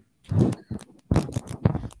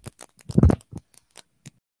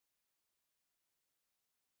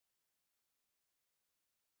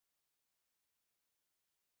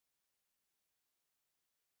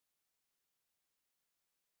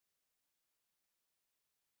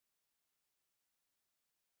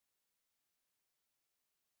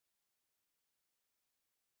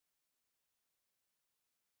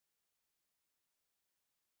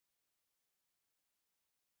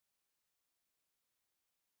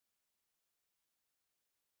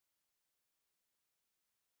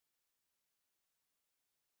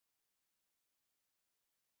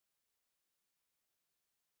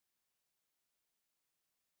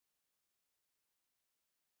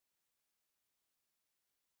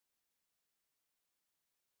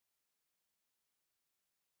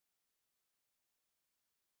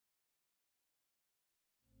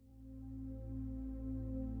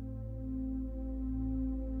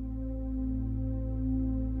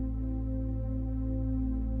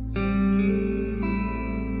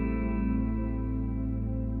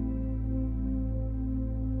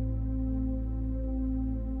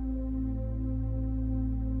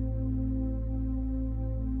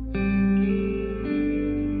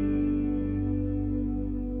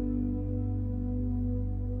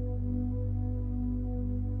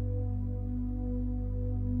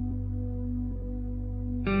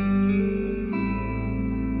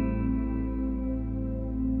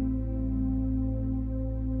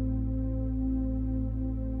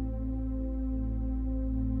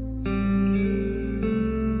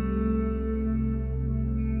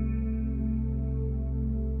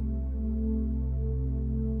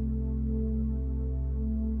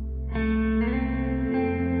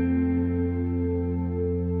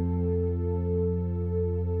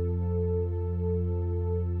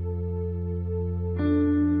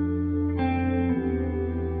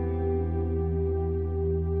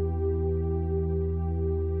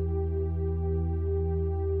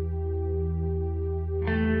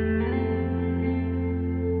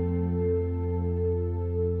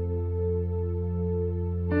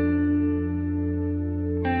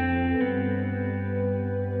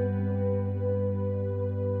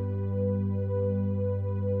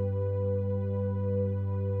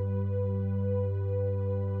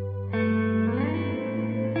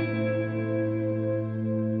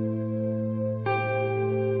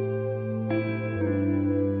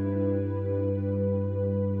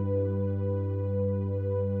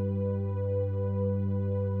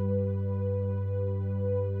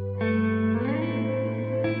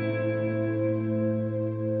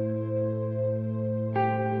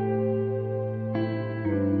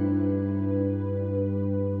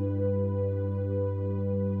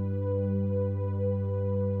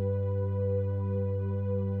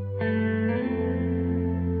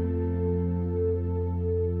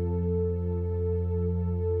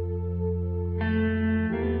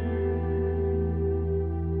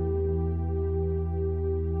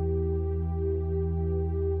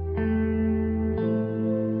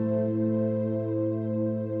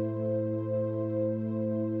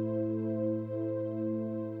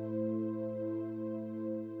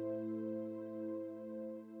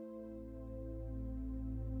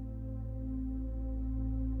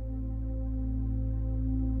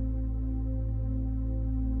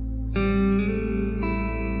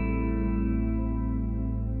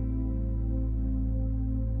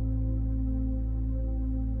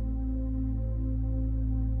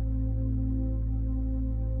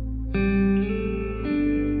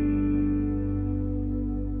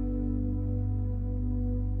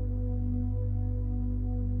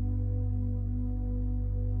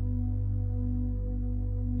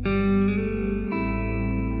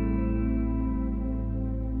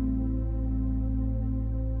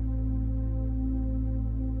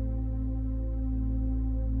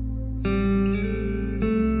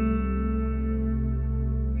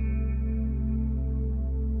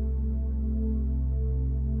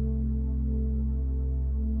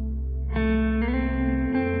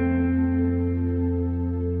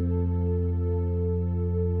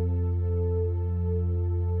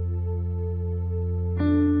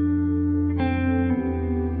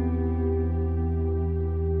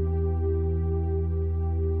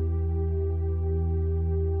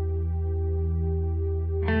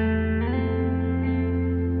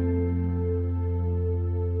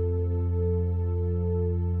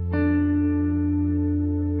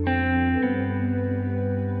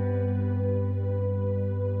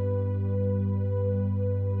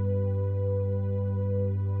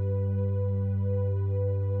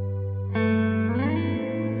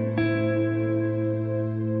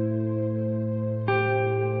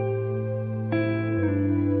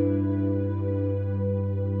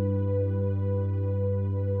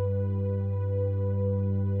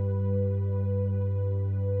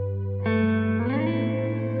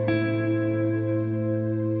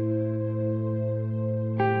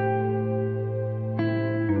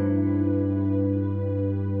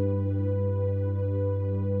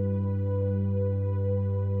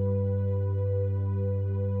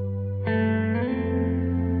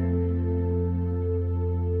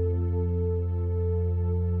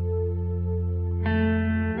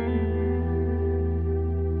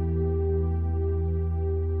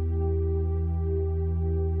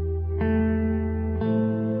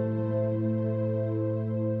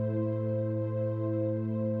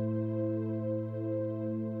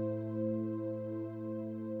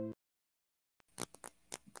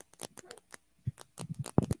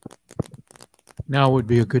 Now would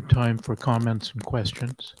be a good time for comments and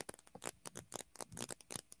questions.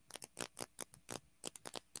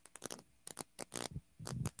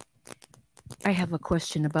 I have a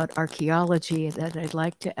question about archaeology that I'd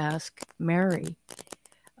like to ask Mary,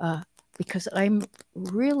 because I'm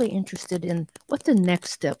really interested in what the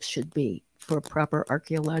next steps should be for proper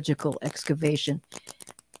archaeological excavation.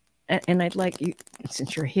 And I'd like you,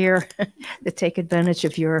 since you're here, to take advantage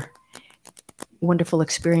of your wonderful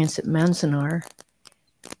experience at Manzanar.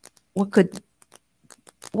 What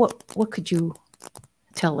could you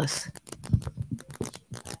tell us?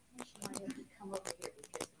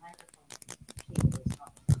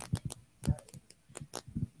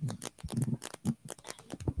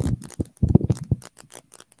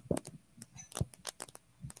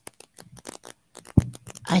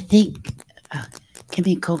 I think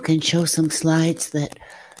Kimiko can show some slides that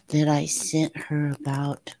I sent her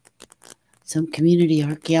about some community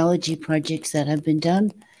archaeology projects that have been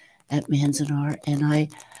done at Manzanar, and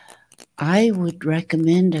I would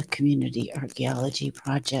recommend a community archaeology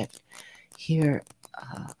project here,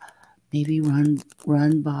 maybe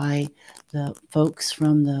run by the folks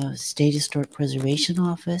from the State Historic Preservation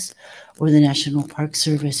Office or the National Park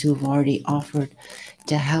Service who have already offered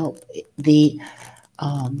to help. You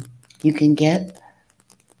can get,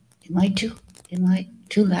 am I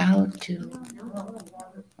too loud to,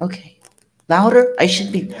 okay, louder? I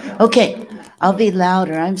should be, okay, I'll be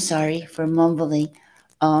louder. I'm sorry for mumbling.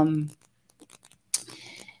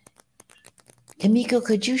 Kimiko,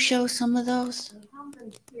 could you show some of those?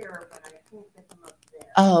 Here, but I can't get them up there.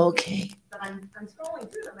 Oh, okay. But I'm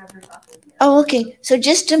scrolling through them as we're talking. Oh, okay. So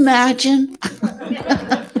just imagine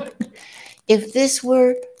if this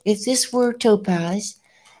were Topaz,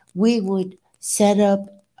 we would set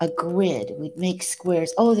up a grid. We'd make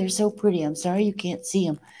squares. Oh, they're so pretty. I'm sorry you can't see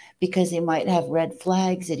them because they might have red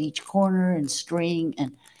flags at each corner and string,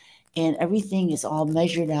 and everything is all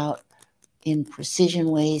measured out in precision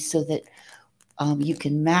ways so that you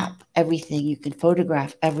can map everything, you can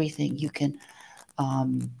photograph everything, you can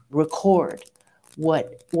record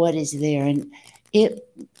what is there. And it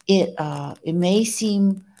may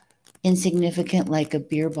seem insignificant, like a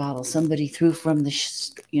beer bottle somebody threw from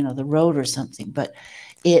the road or something, but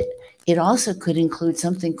it also could include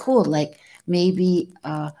something cool, like maybe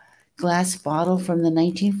a glass bottle from the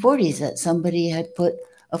 1940s that somebody had put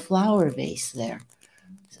a flower vase there.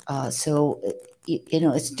 So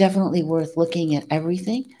it's definitely worth looking at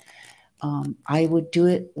everything. I would do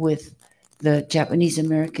it with the Japanese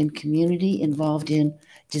American community involved in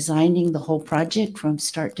designing the whole project from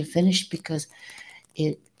start to finish, because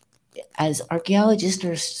as archaeologists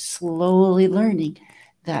are slowly learning,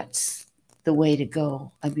 that's the way to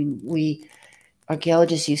go. I mean,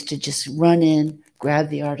 archaeologists used to just run in, grab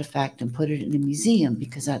the artifact, and put it in a museum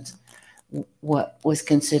because that's what was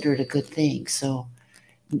considered a good thing. So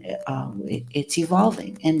it's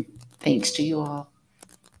evolving, and thanks to you all.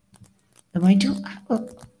 Am I doing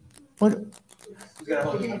what?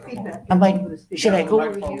 Should I go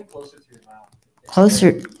over here?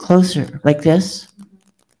 Closer, like this?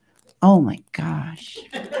 Oh my gosh.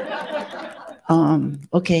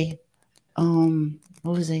 Okay. What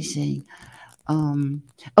was I saying?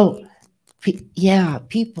 Yeah,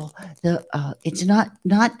 people. It's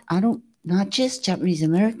not just Japanese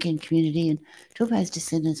American community and Topaz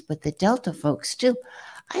descendants, but the Delta folks too.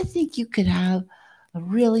 I think you could have a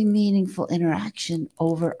really meaningful interaction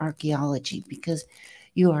over archaeology because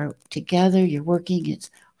you are together, you're working, it's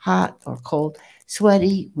hot or cold,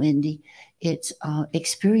 sweaty, windy. It's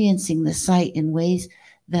experiencing the site in ways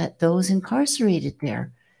that those incarcerated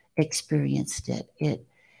there experienced it.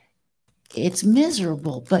 It's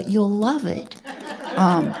miserable, but you'll love it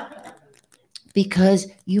because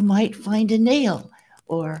you might find a nail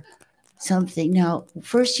or something. Now,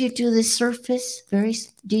 first you do the surface, very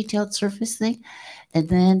detailed surface thing, and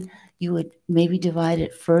then you would maybe divide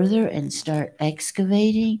it further and start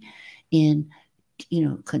excavating in,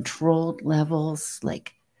 controlled levels.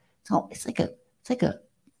 Like it's like a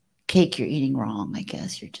cake you're eating wrong. I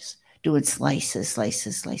guess you're just doing slices,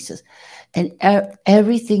 and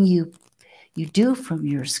everything you do from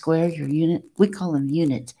your square, your unit, we call them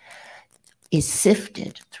units, is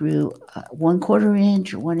sifted through a 1/4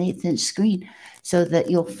 inch or 1/8 inch screen so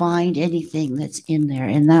that you'll find anything that's in there.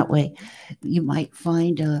 And that way you might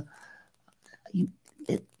find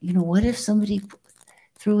what if somebody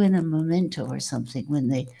threw in a memento or something when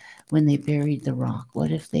they buried the rock?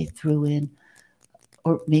 What if they threw in,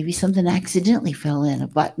 or maybe something accidentally fell in, a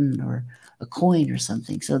button or a coin or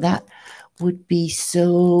something? So that would be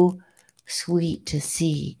so sweet to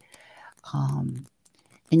see. And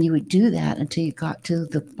you would do that until you got to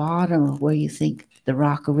the bottom of where you think the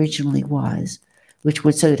rock originally was,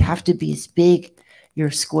 so it'd have to be as big,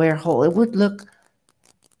 your square hole. It would look,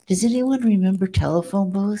 does anyone remember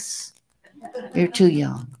telephone booths? You're too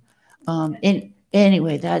young. And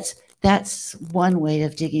anyway, that's one way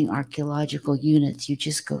of digging archaeological units. You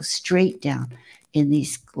just go straight down in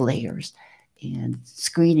these layers and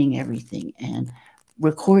screening everything and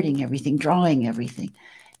recording everything, drawing everything.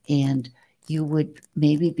 And you would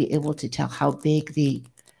maybe be able to tell how big the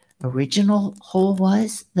original hole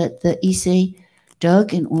was that the Issei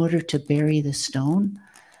dug in order to bury the stone.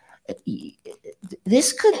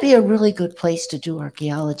 This could be a really good place to do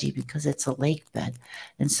archaeology because it's a lake bed.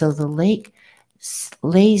 And so the lake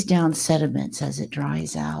lays down sediments as it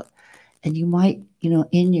dries out. And you might,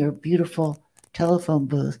 in your beautiful telephone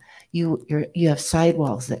booth, you have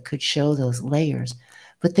sidewalls that could show those layers,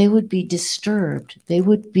 but they would be disturbed. There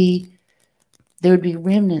would be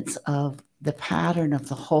remnants of the pattern of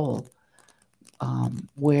the hole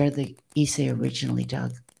where the Issei originally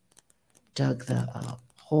dug the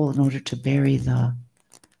hole in order to bury the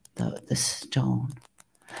stone.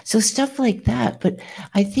 So stuff like that. But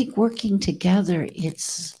I think working together,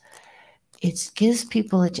 it gives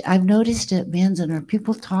people. I've noticed at Manzanar,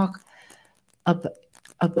 people talk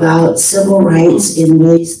about civil rights in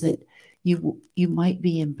ways that you might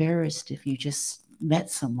be embarrassed if you just met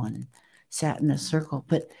someone and sat in a circle.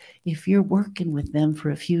 But if you're working with them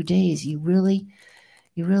for a few days, you really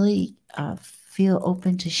feel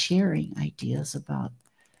open to sharing ideas about.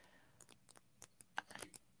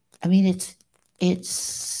 I mean, it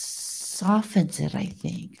softens it, I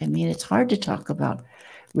think. I mean, it's hard to talk about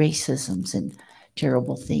racisms and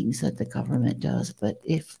terrible things that the government does, but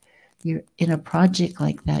if you're in a project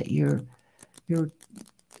like that, you're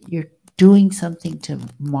doing something to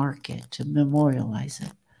mark it, to memorialize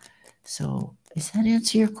it. So does that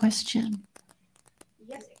answer your question?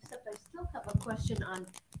 Yes, except I still have a question on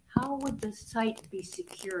how would the site be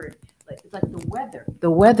secured? Like the weather.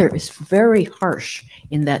 The weather is very harsh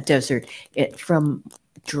in that desert. From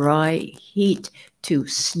dry heat to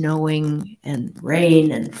snowing and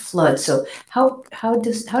rain and flood. So how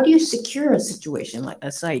do you secure a situation like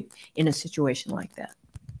a site in a situation like that?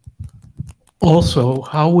 Also,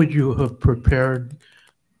 how would you have prepared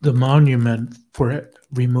the monument for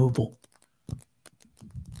removal?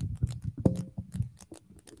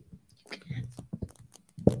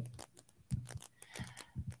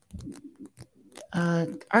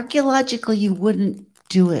 Archaeologically, you wouldn't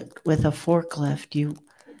do it with a forklift. You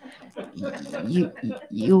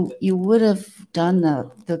would have done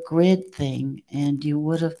the grid thing, and you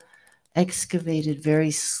would have excavated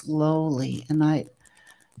very slowly. And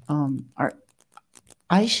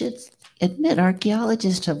I should admit,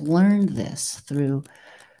 archaeologists have learned this through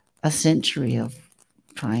a century of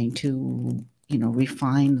trying to,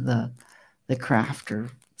 refine the craft or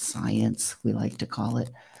science, we like to call it,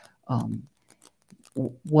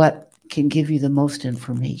 what can give you the most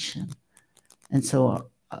information. And so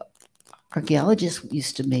archaeologists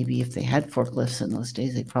used to, maybe if they had forklifts in those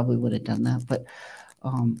days, they probably would have done that. But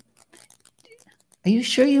are you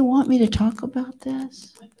sure you want me to talk about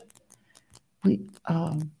this? It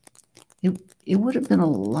would have been a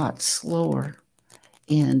lot slower,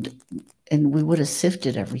 and we would have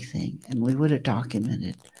sifted everything, and we would have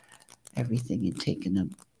documented everything and taken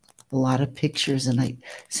a lot of pictures. And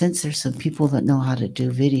since there's some people that know how to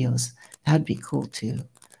do videos, that'd be cool too.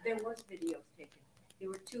 There was videos taken. There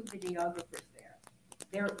were 2 videographers there.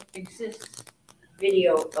 There exists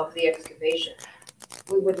video of the excavation.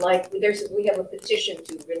 We have a petition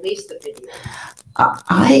to release the video.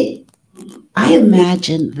 I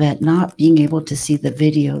imagine that not being able to see the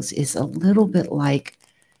videos is a little bit like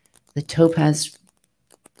the Topaz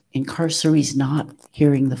incarcerees not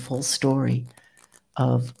hearing the full story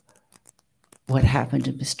of what happened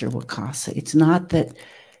to Mr. Wakasa. It's not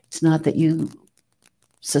that you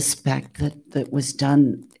suspect that was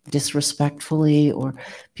done disrespectfully or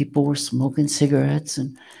people were smoking cigarettes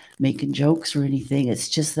and making jokes or anything. It's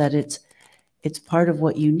just that it's part of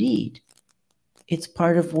what you need. It's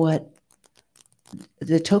part of what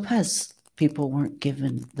the Topaz people weren't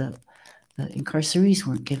given, the incarcerees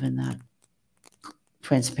weren't given that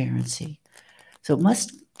transparency. So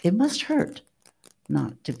it must hurt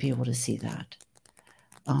not to be able to see that.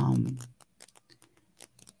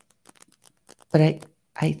 But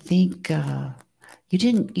I think you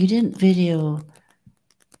didn't video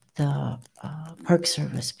the Park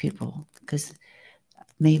Service people because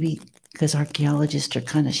archaeologists are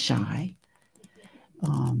kind of shy.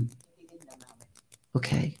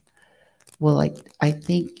 Okay. Well, I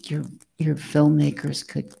think your filmmakers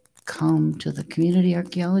could come to the Community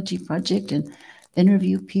Archaeology Project and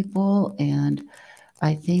interview people. And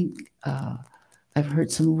I think I've heard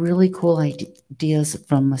some really cool ideas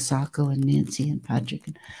from Masako and Nancy and Patrick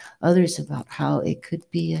and others about how it could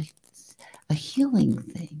be a healing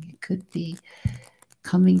thing. It could be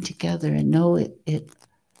coming together and know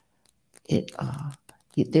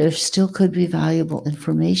there still could be valuable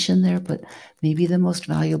information there, but maybe the most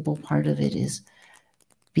valuable part of it is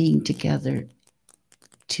being together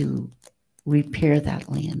to repair that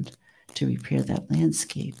land, to repair that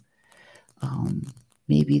landscape.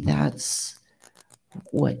 Maybe that's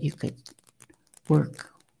what you could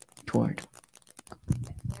work toward.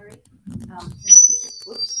 Mary,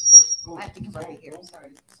 I have to come over here.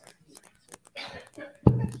 Sorry.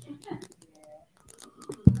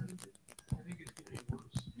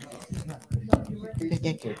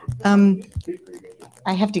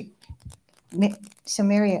 I have to, so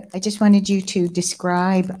Mary, I just wanted you to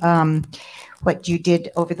describe what you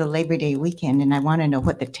did over the Labor Day weekend, and I want to know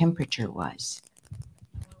what the temperature was.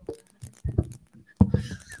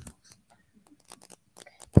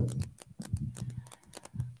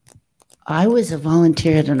 I was a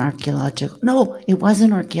volunteer at an no, it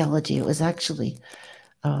wasn't archaeology. It was actually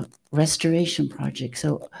a restoration project.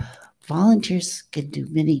 So volunteers can do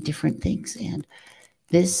many different things. And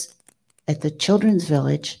this, at the Children's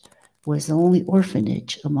Village, was the only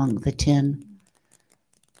orphanage among the 10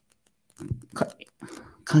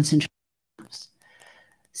 concentration camps.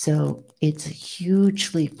 So it's a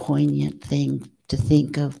hugely poignant thing to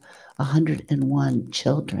think of 101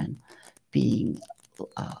 children being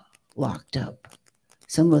locked up.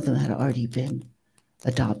 Some of them had already been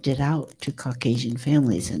adopted out to Caucasian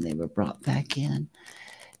families and they were brought back in.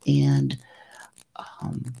 And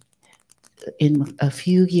in a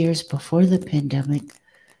few years before the pandemic,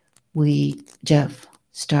 Jeff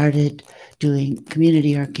started doing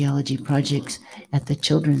community archaeology projects at the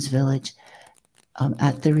Children's Village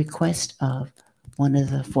at the request of one of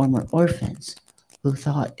the former orphans who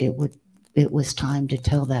thought it was time to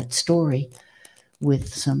tell that story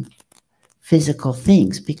with some physical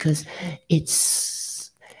things, because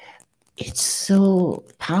it's so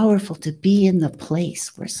powerful to be in the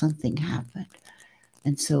place where something happened.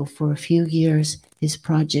 And so for a few years, his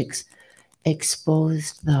projects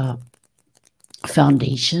exposed the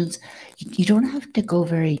foundations. You don't have to go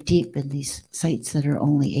very deep in these sites that are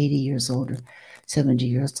only 80 years old or 70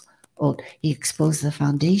 years old. He exposed the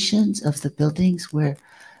foundations of the buildings where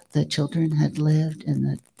the children had lived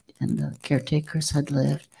and the caretakers had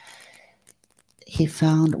lived. He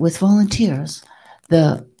found, with volunteers,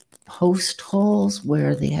 the post holes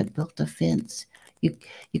where they had built a fence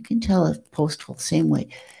You can tell a post hole same way.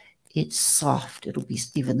 It's soft. It'll be,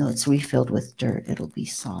 even though it's refilled with dirt, it'll be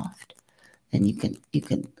soft. And you can,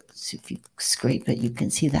 if you scrape it, you can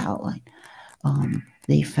see the outline.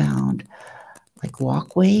 They found like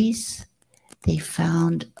walkways. They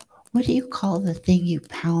found, what do you call the thing you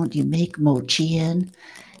pound, you make mochi in?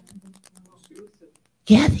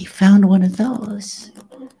 Yeah, they found one of those.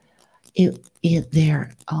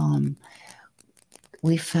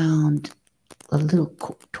 We found a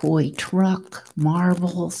little toy truck,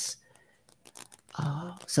 marbles,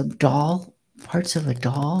 some doll, parts of a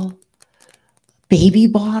doll, baby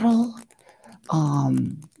bottle,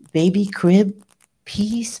 baby crib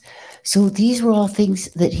piece. So these were all things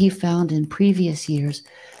that he found in previous years,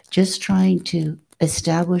 just trying to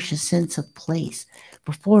establish a sense of place.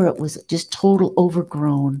 Before it was just total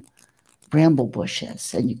overgrown bramble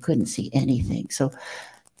bushes and you couldn't see anything. So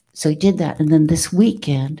he did that. And then this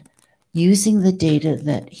weekend, using the data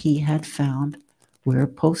that he had found where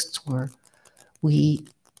posts were, we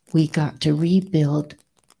got to rebuild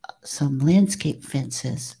some landscape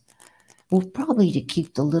fences. Well, probably to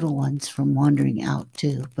keep the little ones from wandering out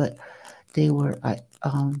too, but they were,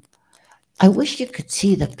 I wish you could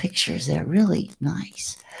see the pictures. They're really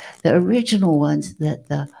nice. The original ones that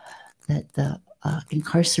the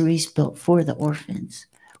incarcerees built for the orphans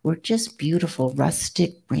were just beautiful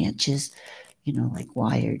rustic branches, you know, like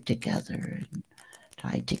wired together and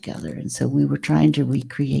tied together. And so we were trying to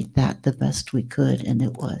recreate that the best we could. And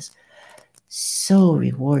it was so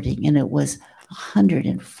rewarding. And it was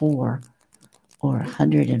 104 or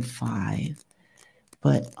 105.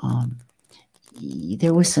 But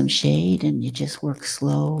there was some shade and you just work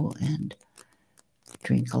slow and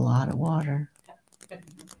drink a lot of water. You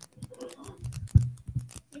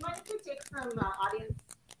mind if we take some audience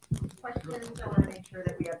questions? I want to make sure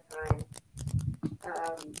that we have time.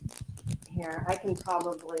 Here, I can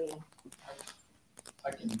probably.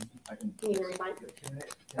 I can. Can you remind me?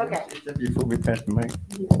 Okay. Before we pass the mic.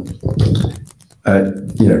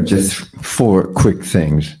 Just 4 quick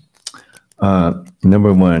things.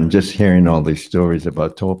 Number one, just hearing all these stories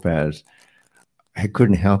about Topaz, I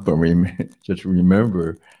couldn't help but just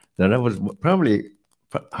remember that I was probably,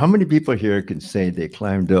 how many people here can say they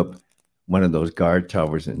climbed up one of those guard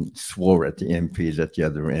towers and swore at the MPs at the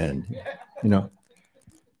other end? You know,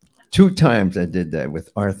 2 times I did that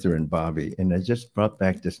with Arthur and Bobby, and I just brought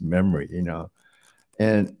back this memory, you know.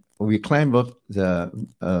 And we climbed up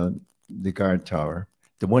the guard tower,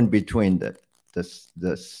 the one between the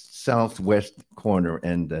southwest corner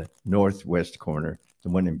and the northwest corner, the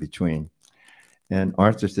one in between. And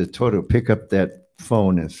Arthur said, Toto, pick up that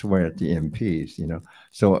phone and swear at the MPs, you know.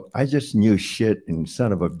 So I just knew shit and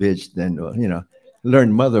son of a bitch, then, you know,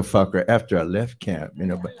 learned motherfucker after I left camp, you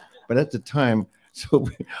know. But at the time, so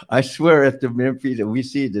I swear at the MPs, and we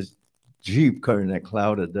see this Jeep coming in a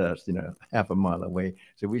cloud of dust, you know, half a mile away.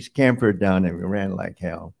 So we scampered down and we ran like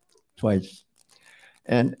hell twice.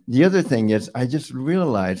 And the other thing is, I just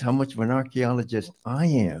realized how much of an archaeologist I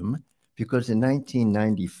am, because in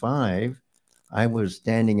 1995, I was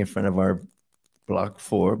standing in front of our Block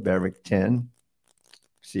 4, Barrack 10,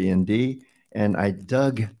 C and D, and I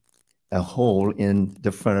dug a hole in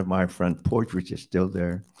the front of my front porch, which is still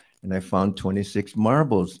there, and I found 26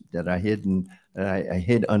 marbles that I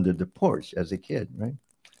hid under the porch as a kid, right?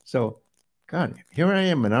 So, God, here I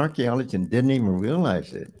am, an archaeologist, and didn't even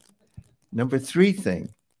realize it. Number 3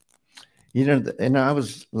 thing, you know, and I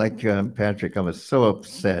was like Patrick, I was so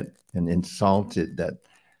upset and insulted that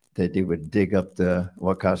they would dig up the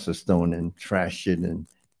Wakasa stone and trash it and,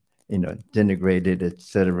 you know, denigrate it,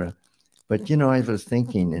 etc. But, you know, I was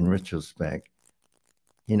thinking in retrospect,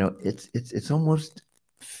 you know, it's almost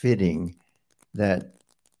fitting that,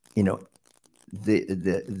 you know,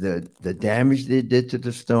 the damage they did to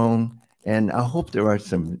the stone, and I hope there are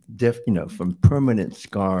some some permanent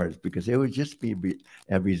scars, because it would just be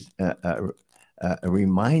a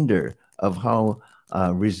reminder of how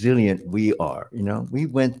resilient we are. You know, we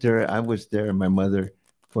went there, I was there, my mother,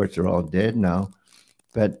 of course, they're all dead now,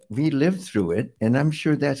 but we lived through it, and I'm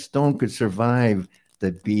sure that stone could survive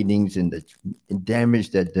the beatings and the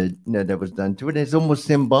damage that was done to it. It's almost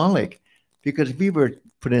symbolic, because we were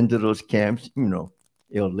put into those camps, you know,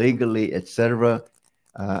 illegally, etc.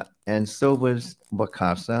 And so was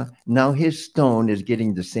Wakasa. Now his stone is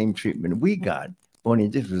getting the same treatment we got, only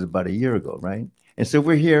this was about a year ago, right? And so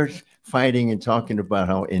we're here fighting and talking about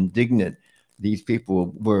how indignant these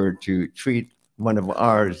people were to treat one of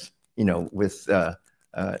ours, you know, with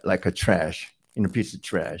like a trash, you know, piece of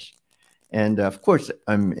trash. And of course,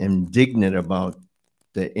 I'm indignant about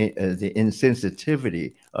the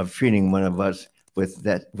insensitivity of treating one of us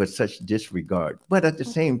with such disregard. But at the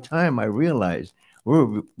same time, I realized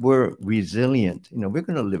we're resilient. You know, we're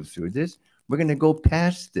going to live through this. We're going to go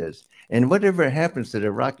past this, and whatever happens to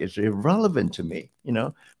the rock is irrelevant to me. You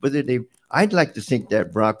know, I'd like to think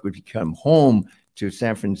that Brock would come home to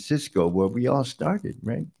San Francisco, where we all started.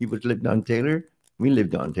 Right? He lived on Taylor. We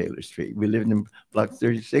lived on Taylor Street. We lived in Block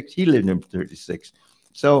 36. He lived in 36.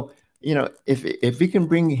 So, you know, if we can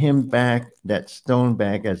bring him back, that stone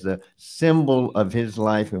back as a symbol of his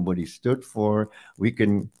life and what he stood for, we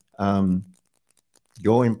can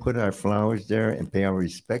go and put our flowers there and pay our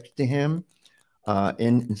respects to him.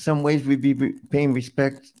 In some ways, we'd be paying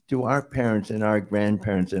respect to our parents and our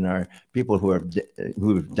grandparents and our people who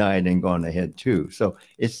have died and gone ahead too. So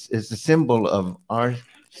it's a symbol of our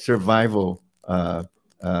survival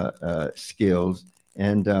skills.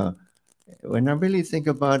 And when I really think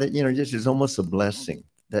about it, you know, this is almost a blessing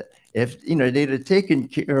that if, you know, they'd have taken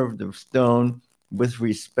care of the stone with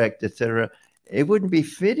respect, etc., it wouldn't be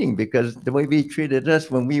fitting, because the way we treated us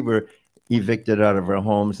when we were evicted out of our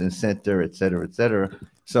homes and sent there, etc., etc.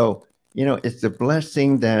 So, you know, it's a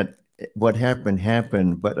blessing that what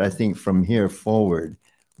happened. But I think from here forward,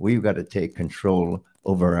 we've got to take control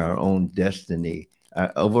over our own destiny,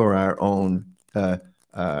 over our own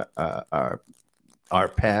our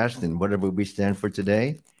past and whatever we stand for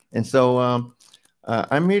today. And so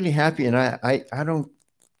I'm really happy, and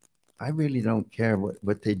I really don't care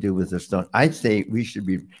what they do with the stone. I'd say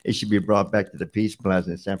it should be brought back to the Peace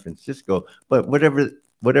Plaza in San Francisco. But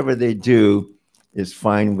whatever they do is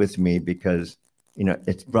fine with me, because, you know,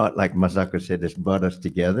 it's brought, like Masako said, it's brought us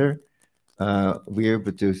together. We're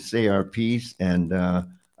able to say our piece, and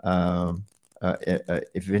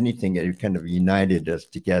if anything, it kind of united us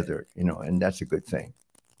together, you know, and that's a good thing.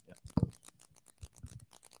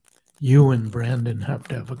 You and Brandon have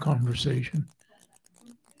to have a conversation.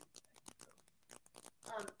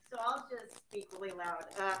 So I'll just speak really loud.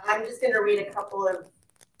 I'm just going to read a couple of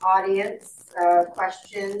audience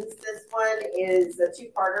questions. This one is a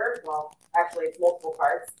two-parter. Well, actually, it's multiple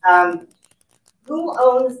parts. Who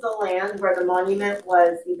owns the land where the monument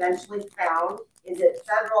was eventually found? Is it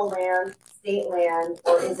federal land, state land,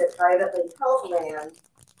 or is it privately held land?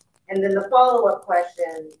 And then the follow-up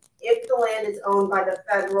question, if the land is owned by the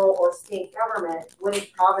federal or state government, would the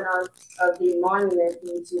provenance of the monument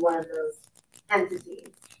be to one of those entities?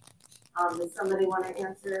 Does somebody want to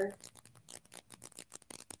answer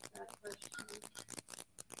that question?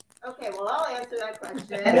 Okay, well, I'll answer that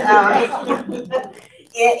question.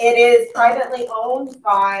 It is privately owned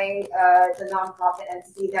by the nonprofit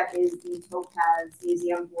entity that is the Topaz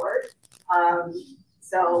Museum Board.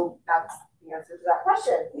 So that's the answer to that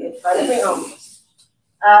question. It's privately owned.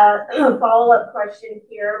 Follow-up question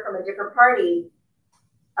here from a different party.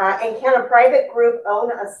 And can a private group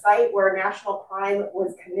own a site where national crime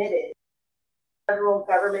was committed? Federal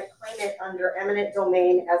government claim it under eminent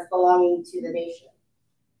domain as belonging to the nation?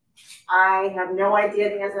 I have no idea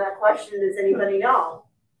the answer to that question. Does anybody know?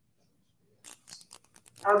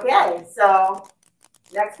 Okay, so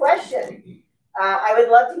next question. I would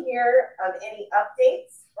love to hear of any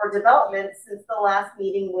updates or developments since the last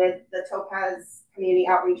meeting with the Topaz Community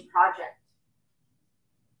Outreach Project.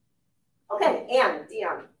 Okay, Anne,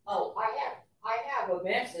 Dion. Oh, I have a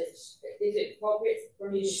message. Is it appropriate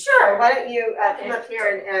for me to Sure, why don't you come up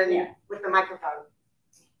here and with the microphone.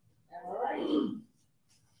 All right.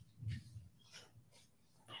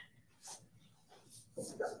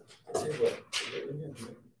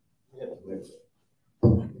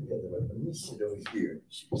 Let me sit over here.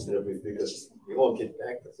 She can sit over here because you won't get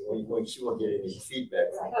back. She won't get any feedback.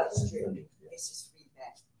 This is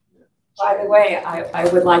feedback. By the way, I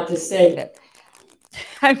would like to say that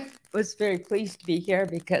I was very pleased to be here,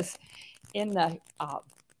 because in the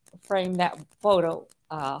frame, that photo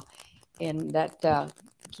in that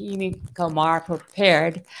Kimi Komar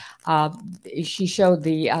prepared, she showed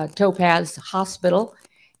the Topaz Hospital,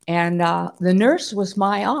 and the nurse was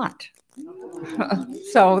my aunt.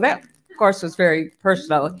 So that, of course, was very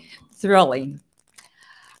personal, thrilling.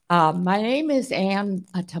 My name is Anne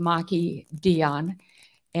Tamaki Dion,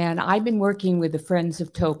 and I've been working with the Friends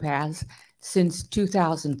of Topaz since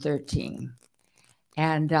 2013.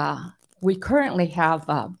 And we currently have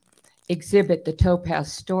exhibit the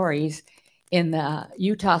Topaz Stories in the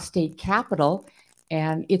Utah State Capitol,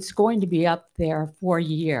 and it's going to be up there for a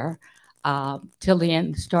year till the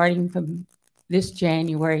end, starting from this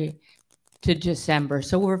January to December.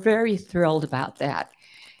 So we're very thrilled about that.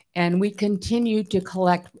 And we continue to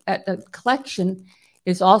collect. The collection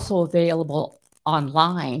is also available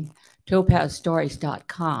online,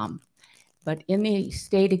 topazstories.com. But in the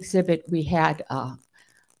state exhibit, we had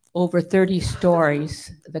over 30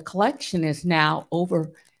 stories. The collection is now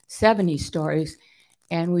over 70 stories,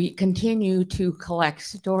 and we continue to collect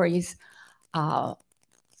stories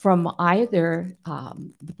from either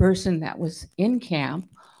the person that was in camp,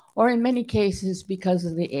 or in many cases, because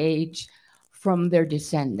of the age, from their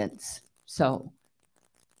descendants. So,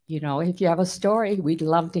 you know, if you have a story, we'd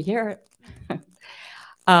love to hear it.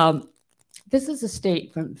 This is a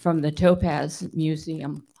statement from the Topaz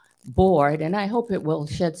Museum Board, and I hope it will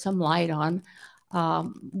shed some light on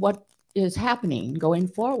what is happening going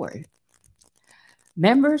forward.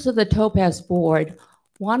 Members of the Topaz Board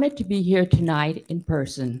wanted to be here tonight in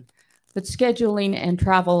person, but scheduling and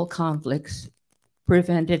travel conflicts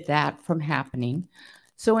prevented that from happening.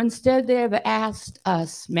 So instead, they have asked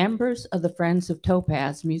us, members of the Friends of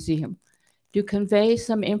Topaz Museum, to convey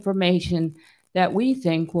some information that we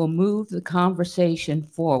think will move the conversation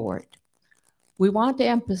forward. We want to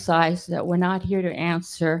emphasize that we're not here to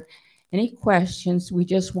answer any questions. We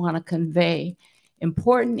just want to convey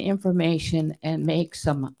important information and make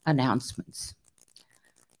some announcements.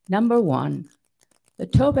 Number one, the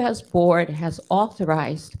Topaz Board has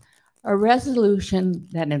authorized a resolution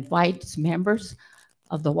that invites members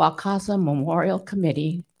of the Wakasa Memorial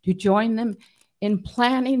Committee to join them in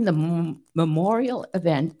planning the memorial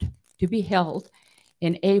event to be held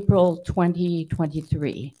in April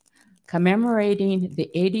 2023, commemorating the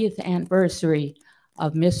 80th anniversary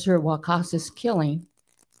of Mr. Wakasa's killing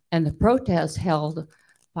and the protest held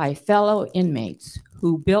by fellow inmates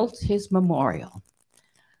who built his memorial.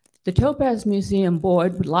 The Topaz Museum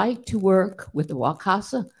Board would like to work with the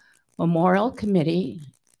Wakasa Memorial Committee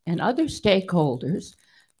and other stakeholders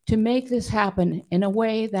to make this happen in a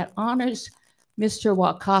way that honors Mr.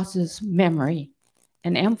 Wakasa's memory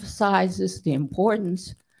and emphasizes the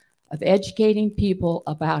importance of educating people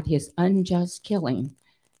about his unjust killing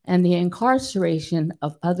and the incarceration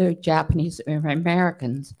of other Japanese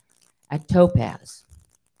Americans at Topaz.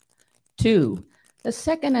 Two, the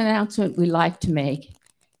second announcement we'd like to make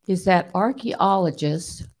is that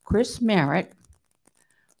archaeologist Chris Merritt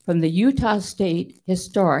from the Utah State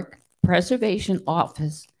Historic Preservation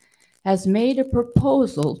Office has made a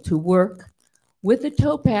proposal to work with the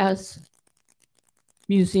Topaz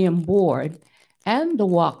Museum Board and the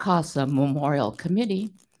Wakasa Memorial Committee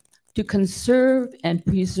to conserve and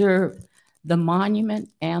preserve the monument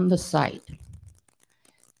and the site.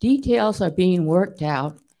 Details are being worked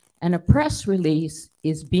out and a press release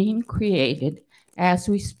is being created as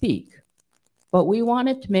we speak, but we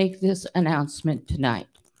wanted to make this announcement tonight.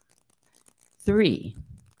 Three,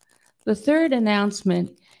 the third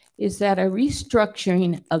announcement is that a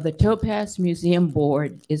restructuring of the Topaz Museum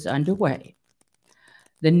Board is underway.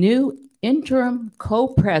 The new interim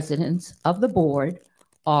co-presidents of the board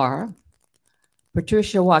are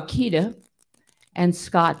Patricia Wakita and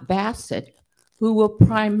Scott Bassett, who will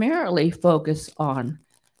primarily focus on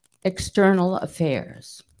external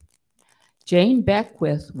affairs. Jane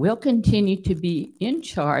Beckwith will continue to be in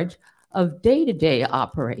charge of day-to-day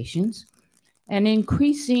operations and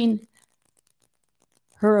increasing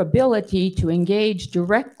her ability to engage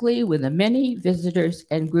directly with the many visitors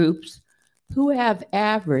and groups who have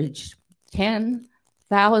averaged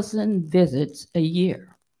 10,000 visits a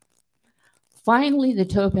year. Finally, the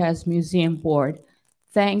Topaz Museum Board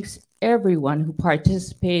thanks everyone who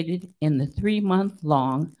participated in the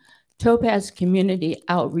 3-month-long Topaz Community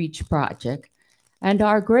Outreach Project and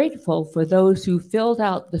are grateful for those who filled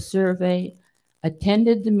out the survey,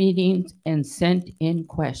 attended the meetings, and sent in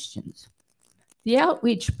questions. The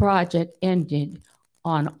outreach project ended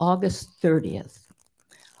on August 30th.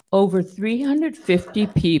 Over 350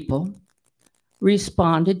 people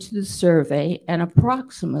responded to the survey and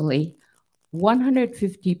approximately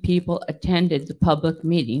 150 people attended the public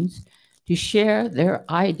meetings to share their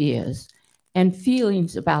ideas and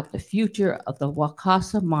feelings about the future of the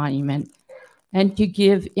Wakasa Monument and to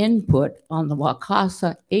give input on the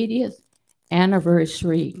Wakasa 80th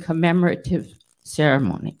anniversary commemorative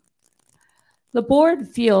ceremony. The board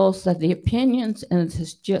feels that the opinions and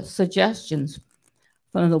suggestions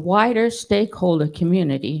from the wider stakeholder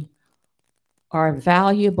community are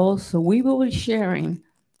valuable, so we will be sharing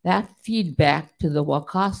that feedback to the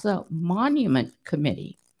Wakasa Monument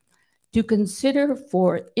Committee to consider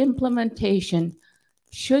for implementation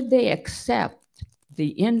should they accept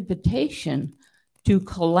the invitation to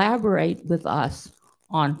collaborate with us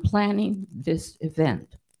on planning this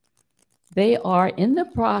event. They are in the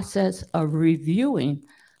process of reviewing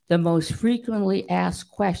the most frequently asked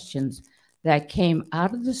questions that came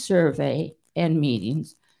out of the survey and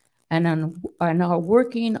meetings and are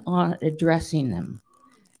working on addressing them.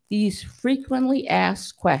 These frequently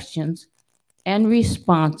asked questions and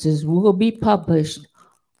responses will be published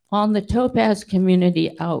on the Topaz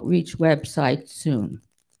Community Outreach website soon.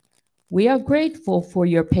 We are grateful for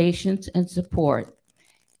your patience and support.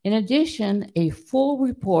 In addition, a full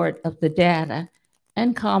report of the data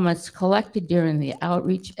and comments collected during the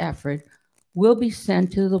outreach effort will be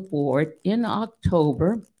sent to the board in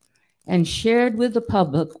October and shared with the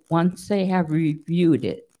public once they have reviewed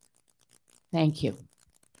it. Thank you.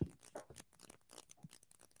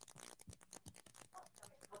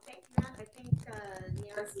 Okay, Matt, I think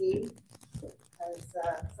Nancy has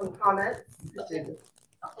some comments.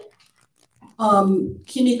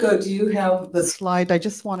 Kiniko, do you have the slide? I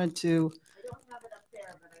just wanted to. I don't have it up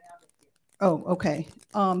there, but I have it here. Oh, okay.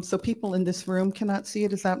 So people in this room cannot see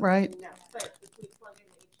it, is that right? No, but if we plug in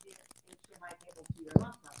the HDMI cable to your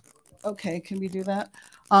laptop. Okay, can we do that?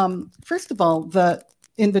 First of all, the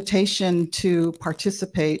invitation to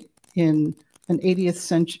participate in an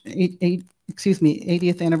 80th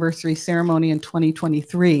anniversary ceremony in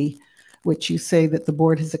 2023, which you say that the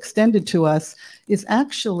board has extended to us, is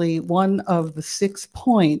actually one of the 6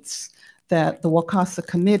 points that the Wakasa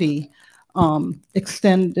Committee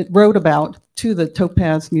wrote about to the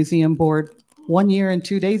Topaz Museum Board 1 year and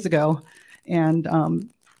 2 days ago. And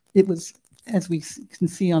it was, as we can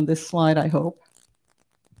see on this slide, I hope.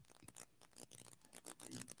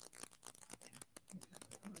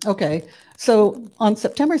 Okay, so on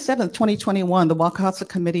September 7th, 2021, the Wakasa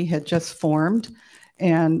Committee had just formed,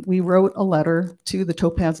 and we wrote a letter to the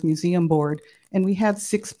Topaz Museum Board, and we had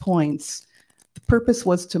 6 points. The purpose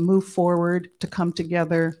was to move forward, to come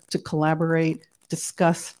together, to collaborate,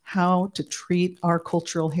 discuss how to treat our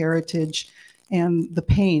cultural heritage and the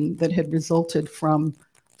pain that had resulted from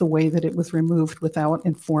the way that it was removed without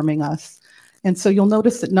informing us. And so you'll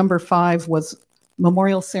notice that number 5 was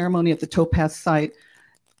memorial ceremony at the Topaz site.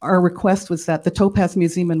 Our request was that the Topaz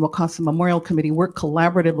Museum and Wakasa Memorial Committee work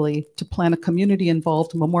collaboratively to plan a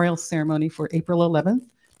community-involved memorial ceremony for April 11th,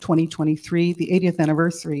 2023, the 80th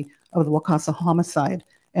anniversary of the Wakasa homicide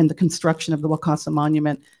and the construction of the Wakasa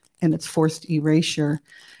Monument and its forced erasure.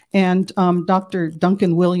 And Dr.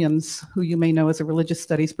 Duncan Williams, who you may know as a religious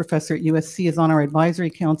studies professor at USC, is on our advisory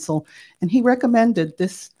council, and he recommended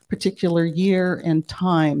this particular year and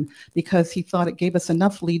time because he thought it gave us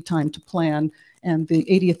enough lead time to plan, and the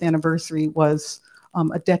 80th anniversary was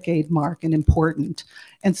a decade mark and important.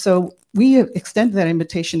 And so we extended that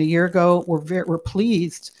invitation a year ago. We're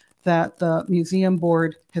pleased that the museum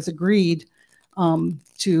board has agreed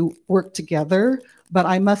to work together, but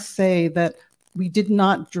I must say that we did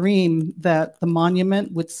not dream that the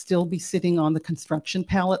monument would still be sitting on the construction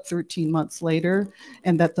pallet 13 months later,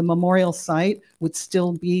 and that the memorial site would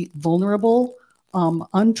still be vulnerable,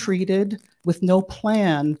 untreated, with no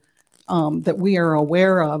plan that we are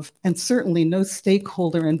aware of, and certainly no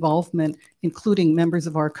stakeholder involvement, including members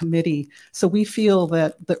of our committee. So we feel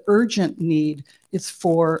that the urgent need is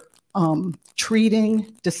for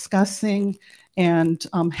treating, discussing, and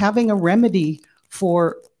having a remedy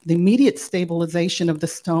for the immediate stabilization of the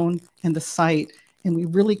stone and the site. And we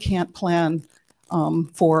really can't plan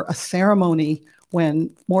for a ceremony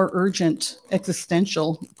when more urgent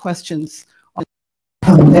existential questions are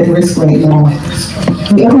at risk right now.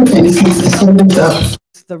 The other thing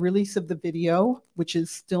is the release of the video, which is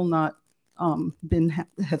still not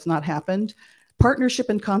has not happened. Partnership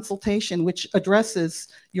and consultation, which addresses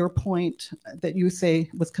your point that you say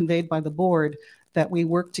was conveyed by the board, that we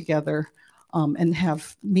work together and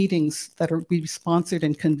have meetings that are be sponsored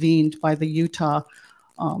and convened by the Utah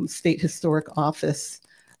State Historic Office.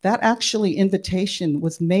 That actually invitation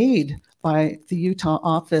was made by the Utah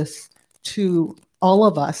office to all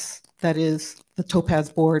of us, that is the Topaz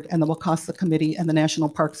Board and the Wakasa Committee and the National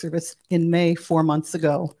Park Service, in May 4 months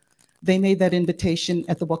ago. They made that invitation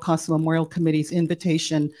at the Wakasa Memorial Committee's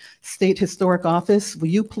invitation. State Historic Office, will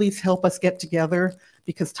you please help us get together,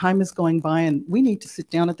 because time is going by and we need to sit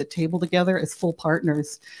down at the table together as full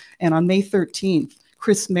partners. And on May 13th,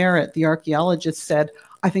 Chris Merritt, the archaeologist, said,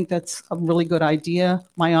 I think that's a really good idea.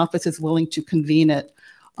 My office is willing to convene it.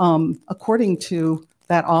 According to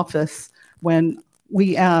that office, when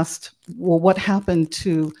we asked, well, what happened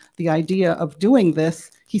to the idea of doing this?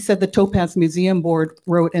 He said the Topaz Museum Board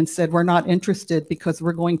wrote and said, we're not interested because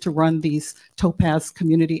we're going to run these Topaz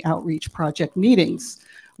Community Outreach Project meetings,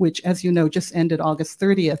 which, as you know, just ended August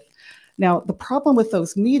 30th. Now, the problem with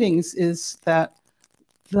those meetings is that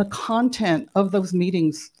the content of those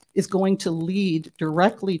meetings is going to lead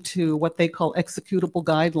directly to what they call executable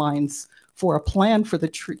guidelines for a plan for to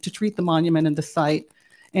treat the monument and the site.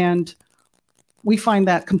 And we find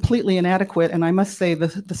that completely inadequate. And I must say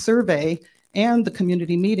the survey and the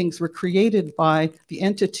community meetings were created by the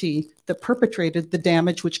entity that perpetrated the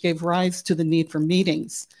damage, which gave rise to the need for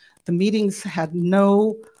meetings. The meetings had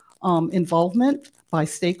no involvement by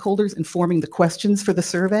stakeholders in forming the questions for the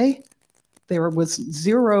survey. There was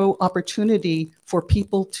zero opportunity for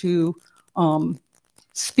people to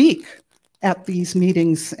speak at these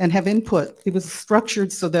meetings and have input. It was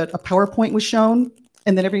structured so that a PowerPoint was shown,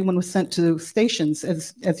 and then everyone was sent to stations,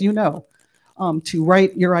 as you know, to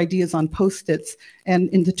write your ideas on Post-its. And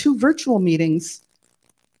in the 2 virtual meetings,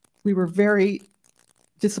 we were very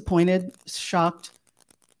disappointed, shocked,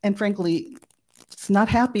 and frankly, just not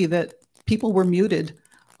happy that people were muted.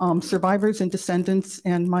 Survivors and descendants,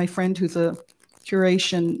 and my friend who's a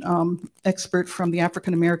curation expert from the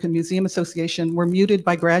African American Museum Association were muted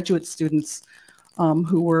by graduate students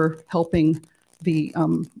who were helping the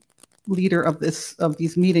leader of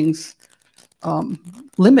these meetings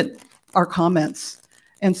limit our comments.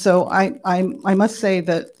 And so I must say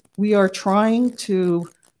that we are trying to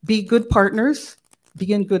be good partners,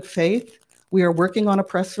 be in good faith. We are working on a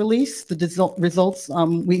press release. The results,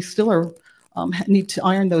 we still are need to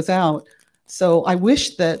iron those out. So I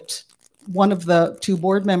wish that one of the 2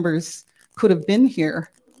 board members could have been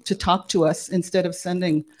here to talk to us instead of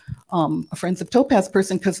sending a Friends of Topaz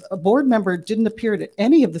person, because a board member didn't appear at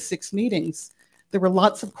any of the 6 meetings. There were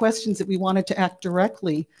lots of questions that we wanted to act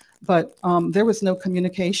directly, but there was no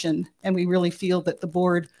communication, and we really feel that the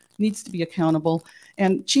board needs to be accountable.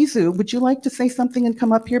 And Chizu, would you like to say something and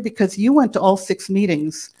come up here? Because you went to all 6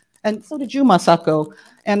 meetings, and so did you, Masako.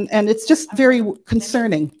 And it's just very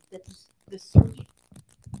concerning.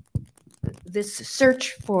 This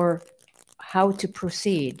search for how to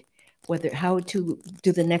proceed, how to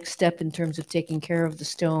do the next step in terms of taking care of the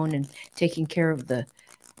stone and taking care of the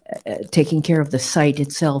site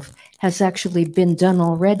itself, has actually been done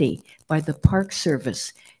already by the Park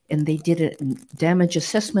Service. And they did a damage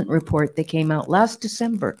assessment report that came out last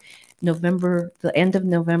December, the end of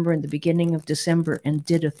November and the beginning of December, and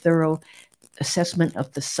did a thorough assessment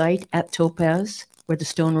of the site at Topaz where the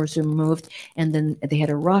stone was removed. And then they had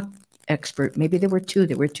a rock expert, maybe there were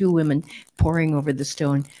 2 women poring over the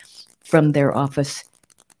stone from their office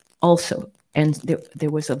also. And there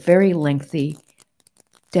was a very lengthy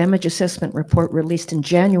damage assessment report released in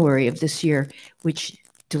January of this year, which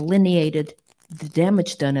delineated the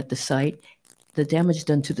damage done at the site, the damage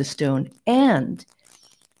done to the stone, and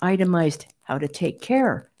itemized how to take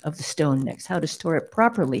care of the stone next, how to store it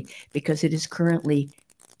properly, because it is currently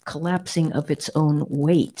collapsing of its own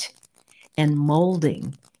weight and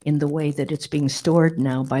molding in the way that it's being stored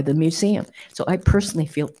now by the museum. So I personally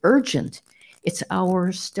feel urgent. It's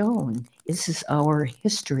our stone. This is our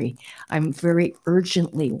history. I'm very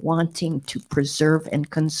urgently wanting to preserve and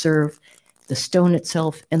conserve the stone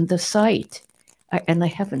itself and the site. And I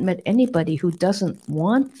haven't met anybody who doesn't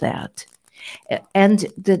want that. And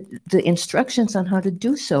the instructions on how to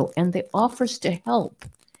do so and the offers to help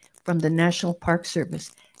from the National Park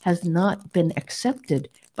Service has not been accepted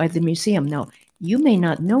by the museum. Now, you may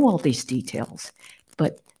not know all these details,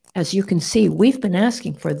 but as you can see, we've been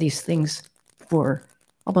asking for these things for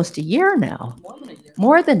almost a year now.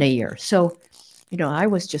 More than a year. So, I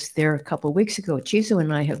was just there a couple of weeks ago. Chizu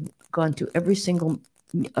and I have gone to every single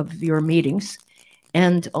of your meetings,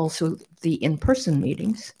 and also the in-person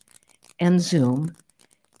meetings and Zoom.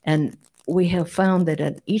 And we have found that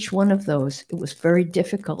at each one of those, it was very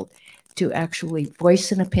difficult to actually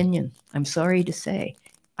voice an opinion. I'm sorry to say,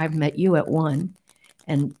 I've met you at one,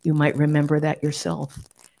 and you might remember that yourself.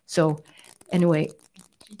 So anyway,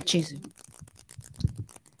 Chizu.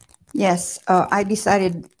 Yes, I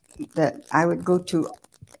decided that I would go to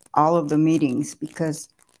all of the meetings because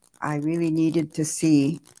I really needed to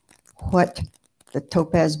see what the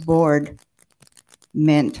Topaz board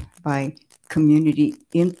meant by community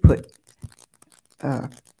input,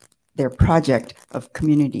 their project of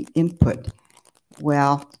community input.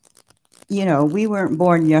 Well, we weren't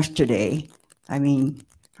born yesterday. I mean,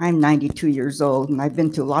 I'm 92 years old and I've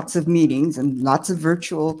been to lots of meetings and lots of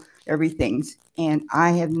virtual everythings, and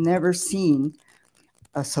I have never seen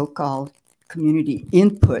a so-called community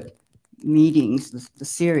input meetings, the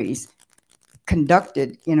series,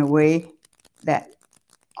 conducted in a way that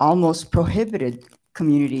almost prohibited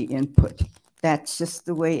community input. That's just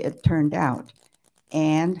the way it turned out.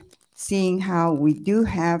 And seeing how we do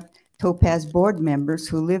have Topaz board members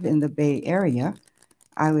who live in the Bay Area,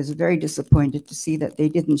 I was very disappointed to see that they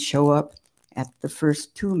didn't show up at the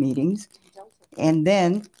first two meetings. And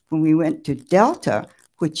then when we went to Delta,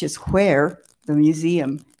 which is where the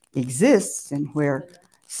museum exists and where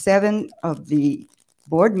 7 of the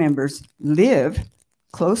board members live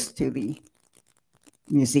close to the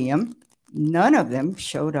museum, None of them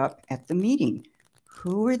showed up at the meeting.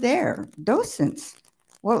 Who were there? Docents.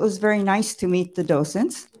 Well, it was very nice to meet the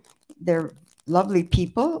docents. They're lovely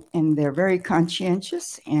people and they're very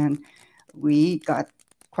conscientious, and we got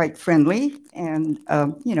quite friendly. And,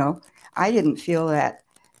 you know, I didn't feel that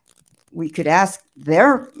we could ask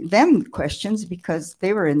them questions because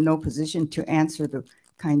they were in no position to answer the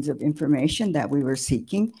kinds of information that we were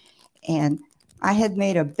seeking. And I had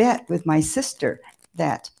made a bet with my sister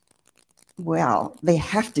that, well, they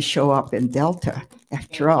have to show up in Delta.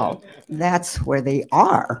 After all, that's where they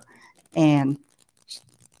are. And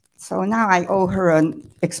so now I owe her an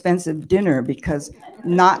expensive dinner because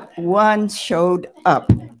not one showed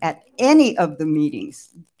up at any of the meetings.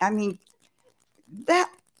 I mean,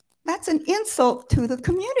 that's an insult to the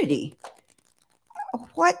community.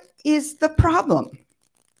 What is the problem?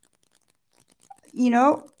 You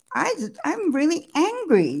know, I'm really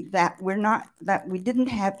angry that we didn't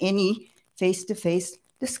have any face-to-face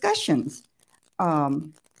discussions.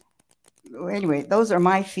 Anyway, those are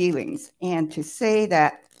my feelings. And to say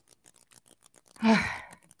that,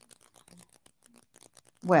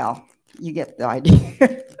 well, you get the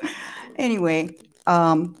idea. Anyway,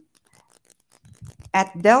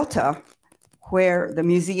 at Delta, where the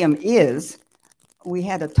museum is, we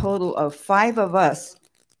had a total of 5 of us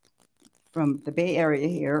from the Bay Area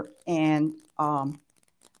here, and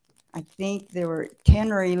I think there were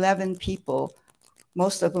 10 or 11 people.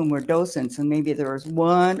 Most of them were docents, and maybe there was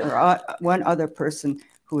one other person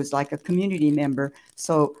who was like a community member.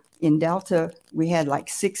 So in Delta, we had like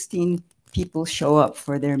 16 people show up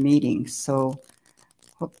for their meeting. So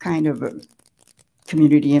what kind of a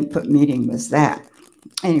community input meeting was that?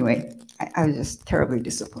 Anyway, I was just terribly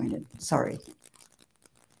disappointed. Sorry.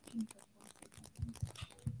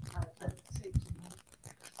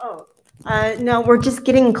 Oh, no, we're just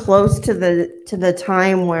getting close to the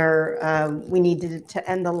time where we need to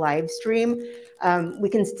end the live stream. We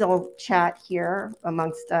can still chat here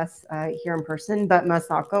amongst us here in person, but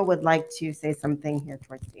Masako would like to say something here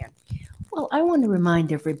towards the end. Well, I want to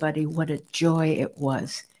remind everybody what a joy it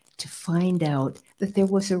was to find out that there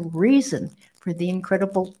was a reason for the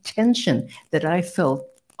incredible tension that I felt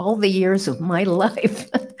all the years of my life,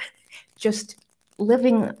 just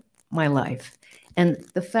living my life. And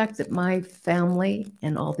the fact that my family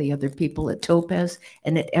and all the other people at Topaz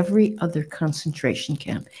and at every other concentration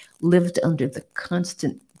camp lived under the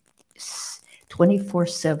constant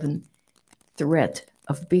 24/7 threat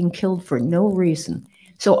of being killed for no reason.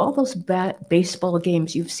 So all those baseball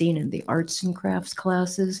games you've seen in the arts and crafts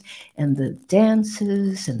classes and the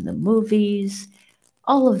dances and the movies,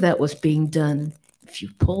 all of that was being done, if you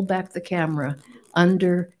pull back the camera,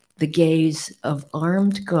 under the gaze of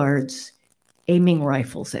armed guards aiming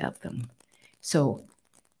rifles at them. So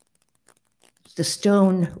the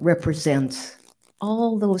stone represents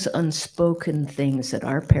all those unspoken things that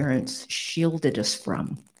our parents shielded us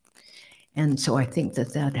from. And so I think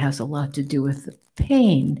that that has a lot to do with the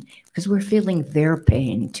pain, because we're feeling their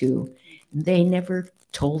pain too. They never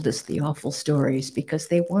told us the awful stories because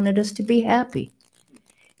they wanted us to be happy.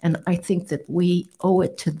 And I think that we owe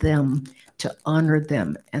it to them to honor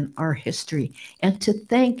them and our history, and to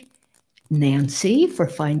thank Nancy for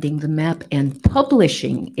finding the map and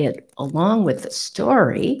publishing it along with the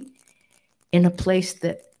story in a place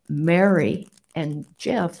that Mary and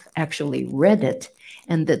Jeff actually read it,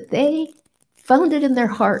 and that they found it in their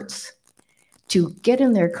hearts to get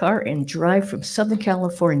in their car and drive from Southern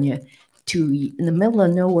California to in the middle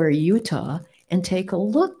of nowhere, Utah, and take a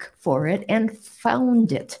look for it and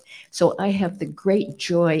found it. So I have the great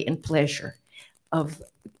joy and pleasure of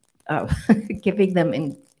giving them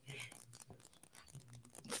in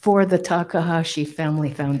for the Takahashi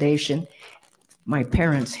Family Foundation. My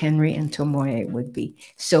parents, Henry and Tomoe, would be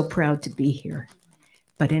so proud to be here.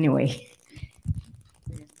 But anyway.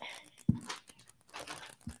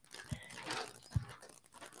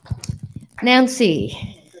 Nancy,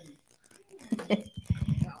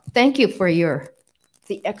 thank you for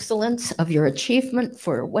the excellence of your achievement,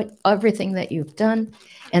 for everything that you've done.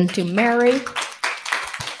 And to Mary,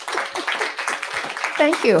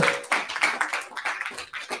 thank you.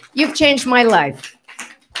 You've changed my life.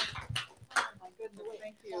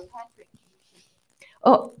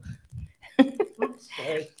 Oh,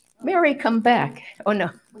 Mary, come back. Oh, no.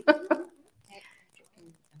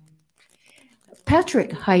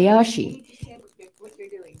 Patrick Hayashi.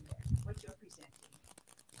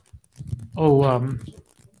 Oh,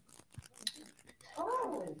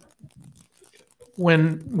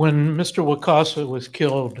 when Mr. Wakasa was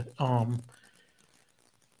killed,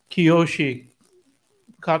 Kiyoshi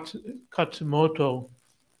Katsumoto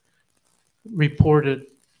reported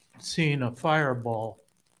seen a fireball,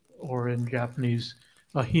 or in Japanese,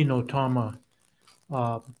 a hinotama,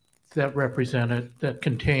 that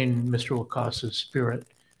contained Mr. Wakasa's spirit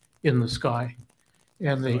in the sky.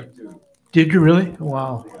 And they, did you really?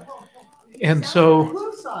 Wow. And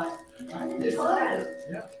so,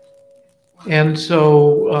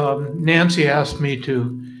 Nancy asked me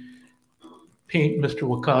to paint Mr.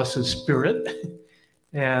 Wakasa's spirit,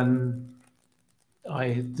 and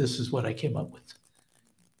this is what I came up with.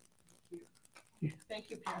 Thank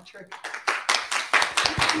you, Patrick.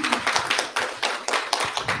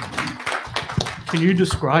 Can you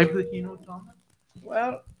describe the hinotama?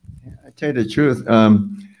 Well, I tell you the truth,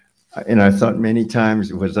 and I thought many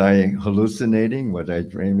times, was I hallucinating? Was I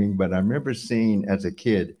dreaming? But I remember seeing as a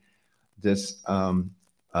kid this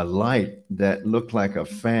a light that looked like a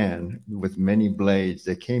fan with many blades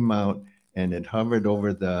that came out, and it hovered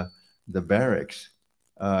over the barracks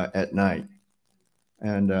at night.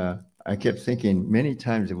 And I kept thinking many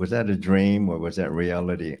times, was that a dream or was that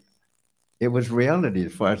reality? It was reality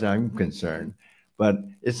as far as I'm concerned. But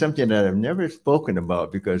it's something that I've never spoken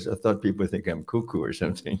about because I thought people think I'm cuckoo or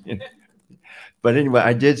something. But anyway,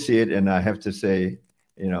 I did see it, and I have to say,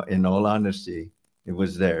 you know, in all honesty, it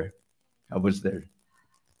was there. I was there.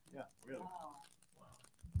 Yeah, really.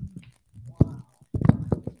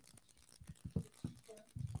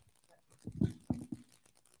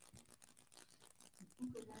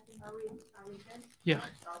 Yeah.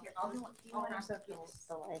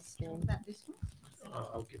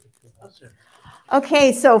 I'll give it to us.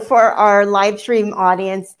 Okay, so for our live stream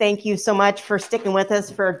audience, thank you so much for sticking with us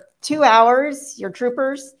for 2 hours, your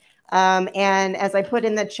troopers. And as I put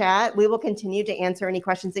in the chat, we will continue to answer any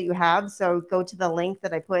questions that you have. So go to the link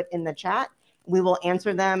that I put in the chat. We will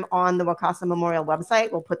answer them on the Wakasa Memorial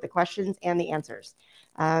website. We'll put the questions and the answers.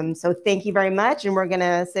 So thank you very much. And we're going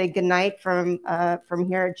to say goodnight from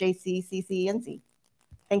here at JCCCNC.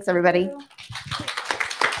 Thanks, everybody.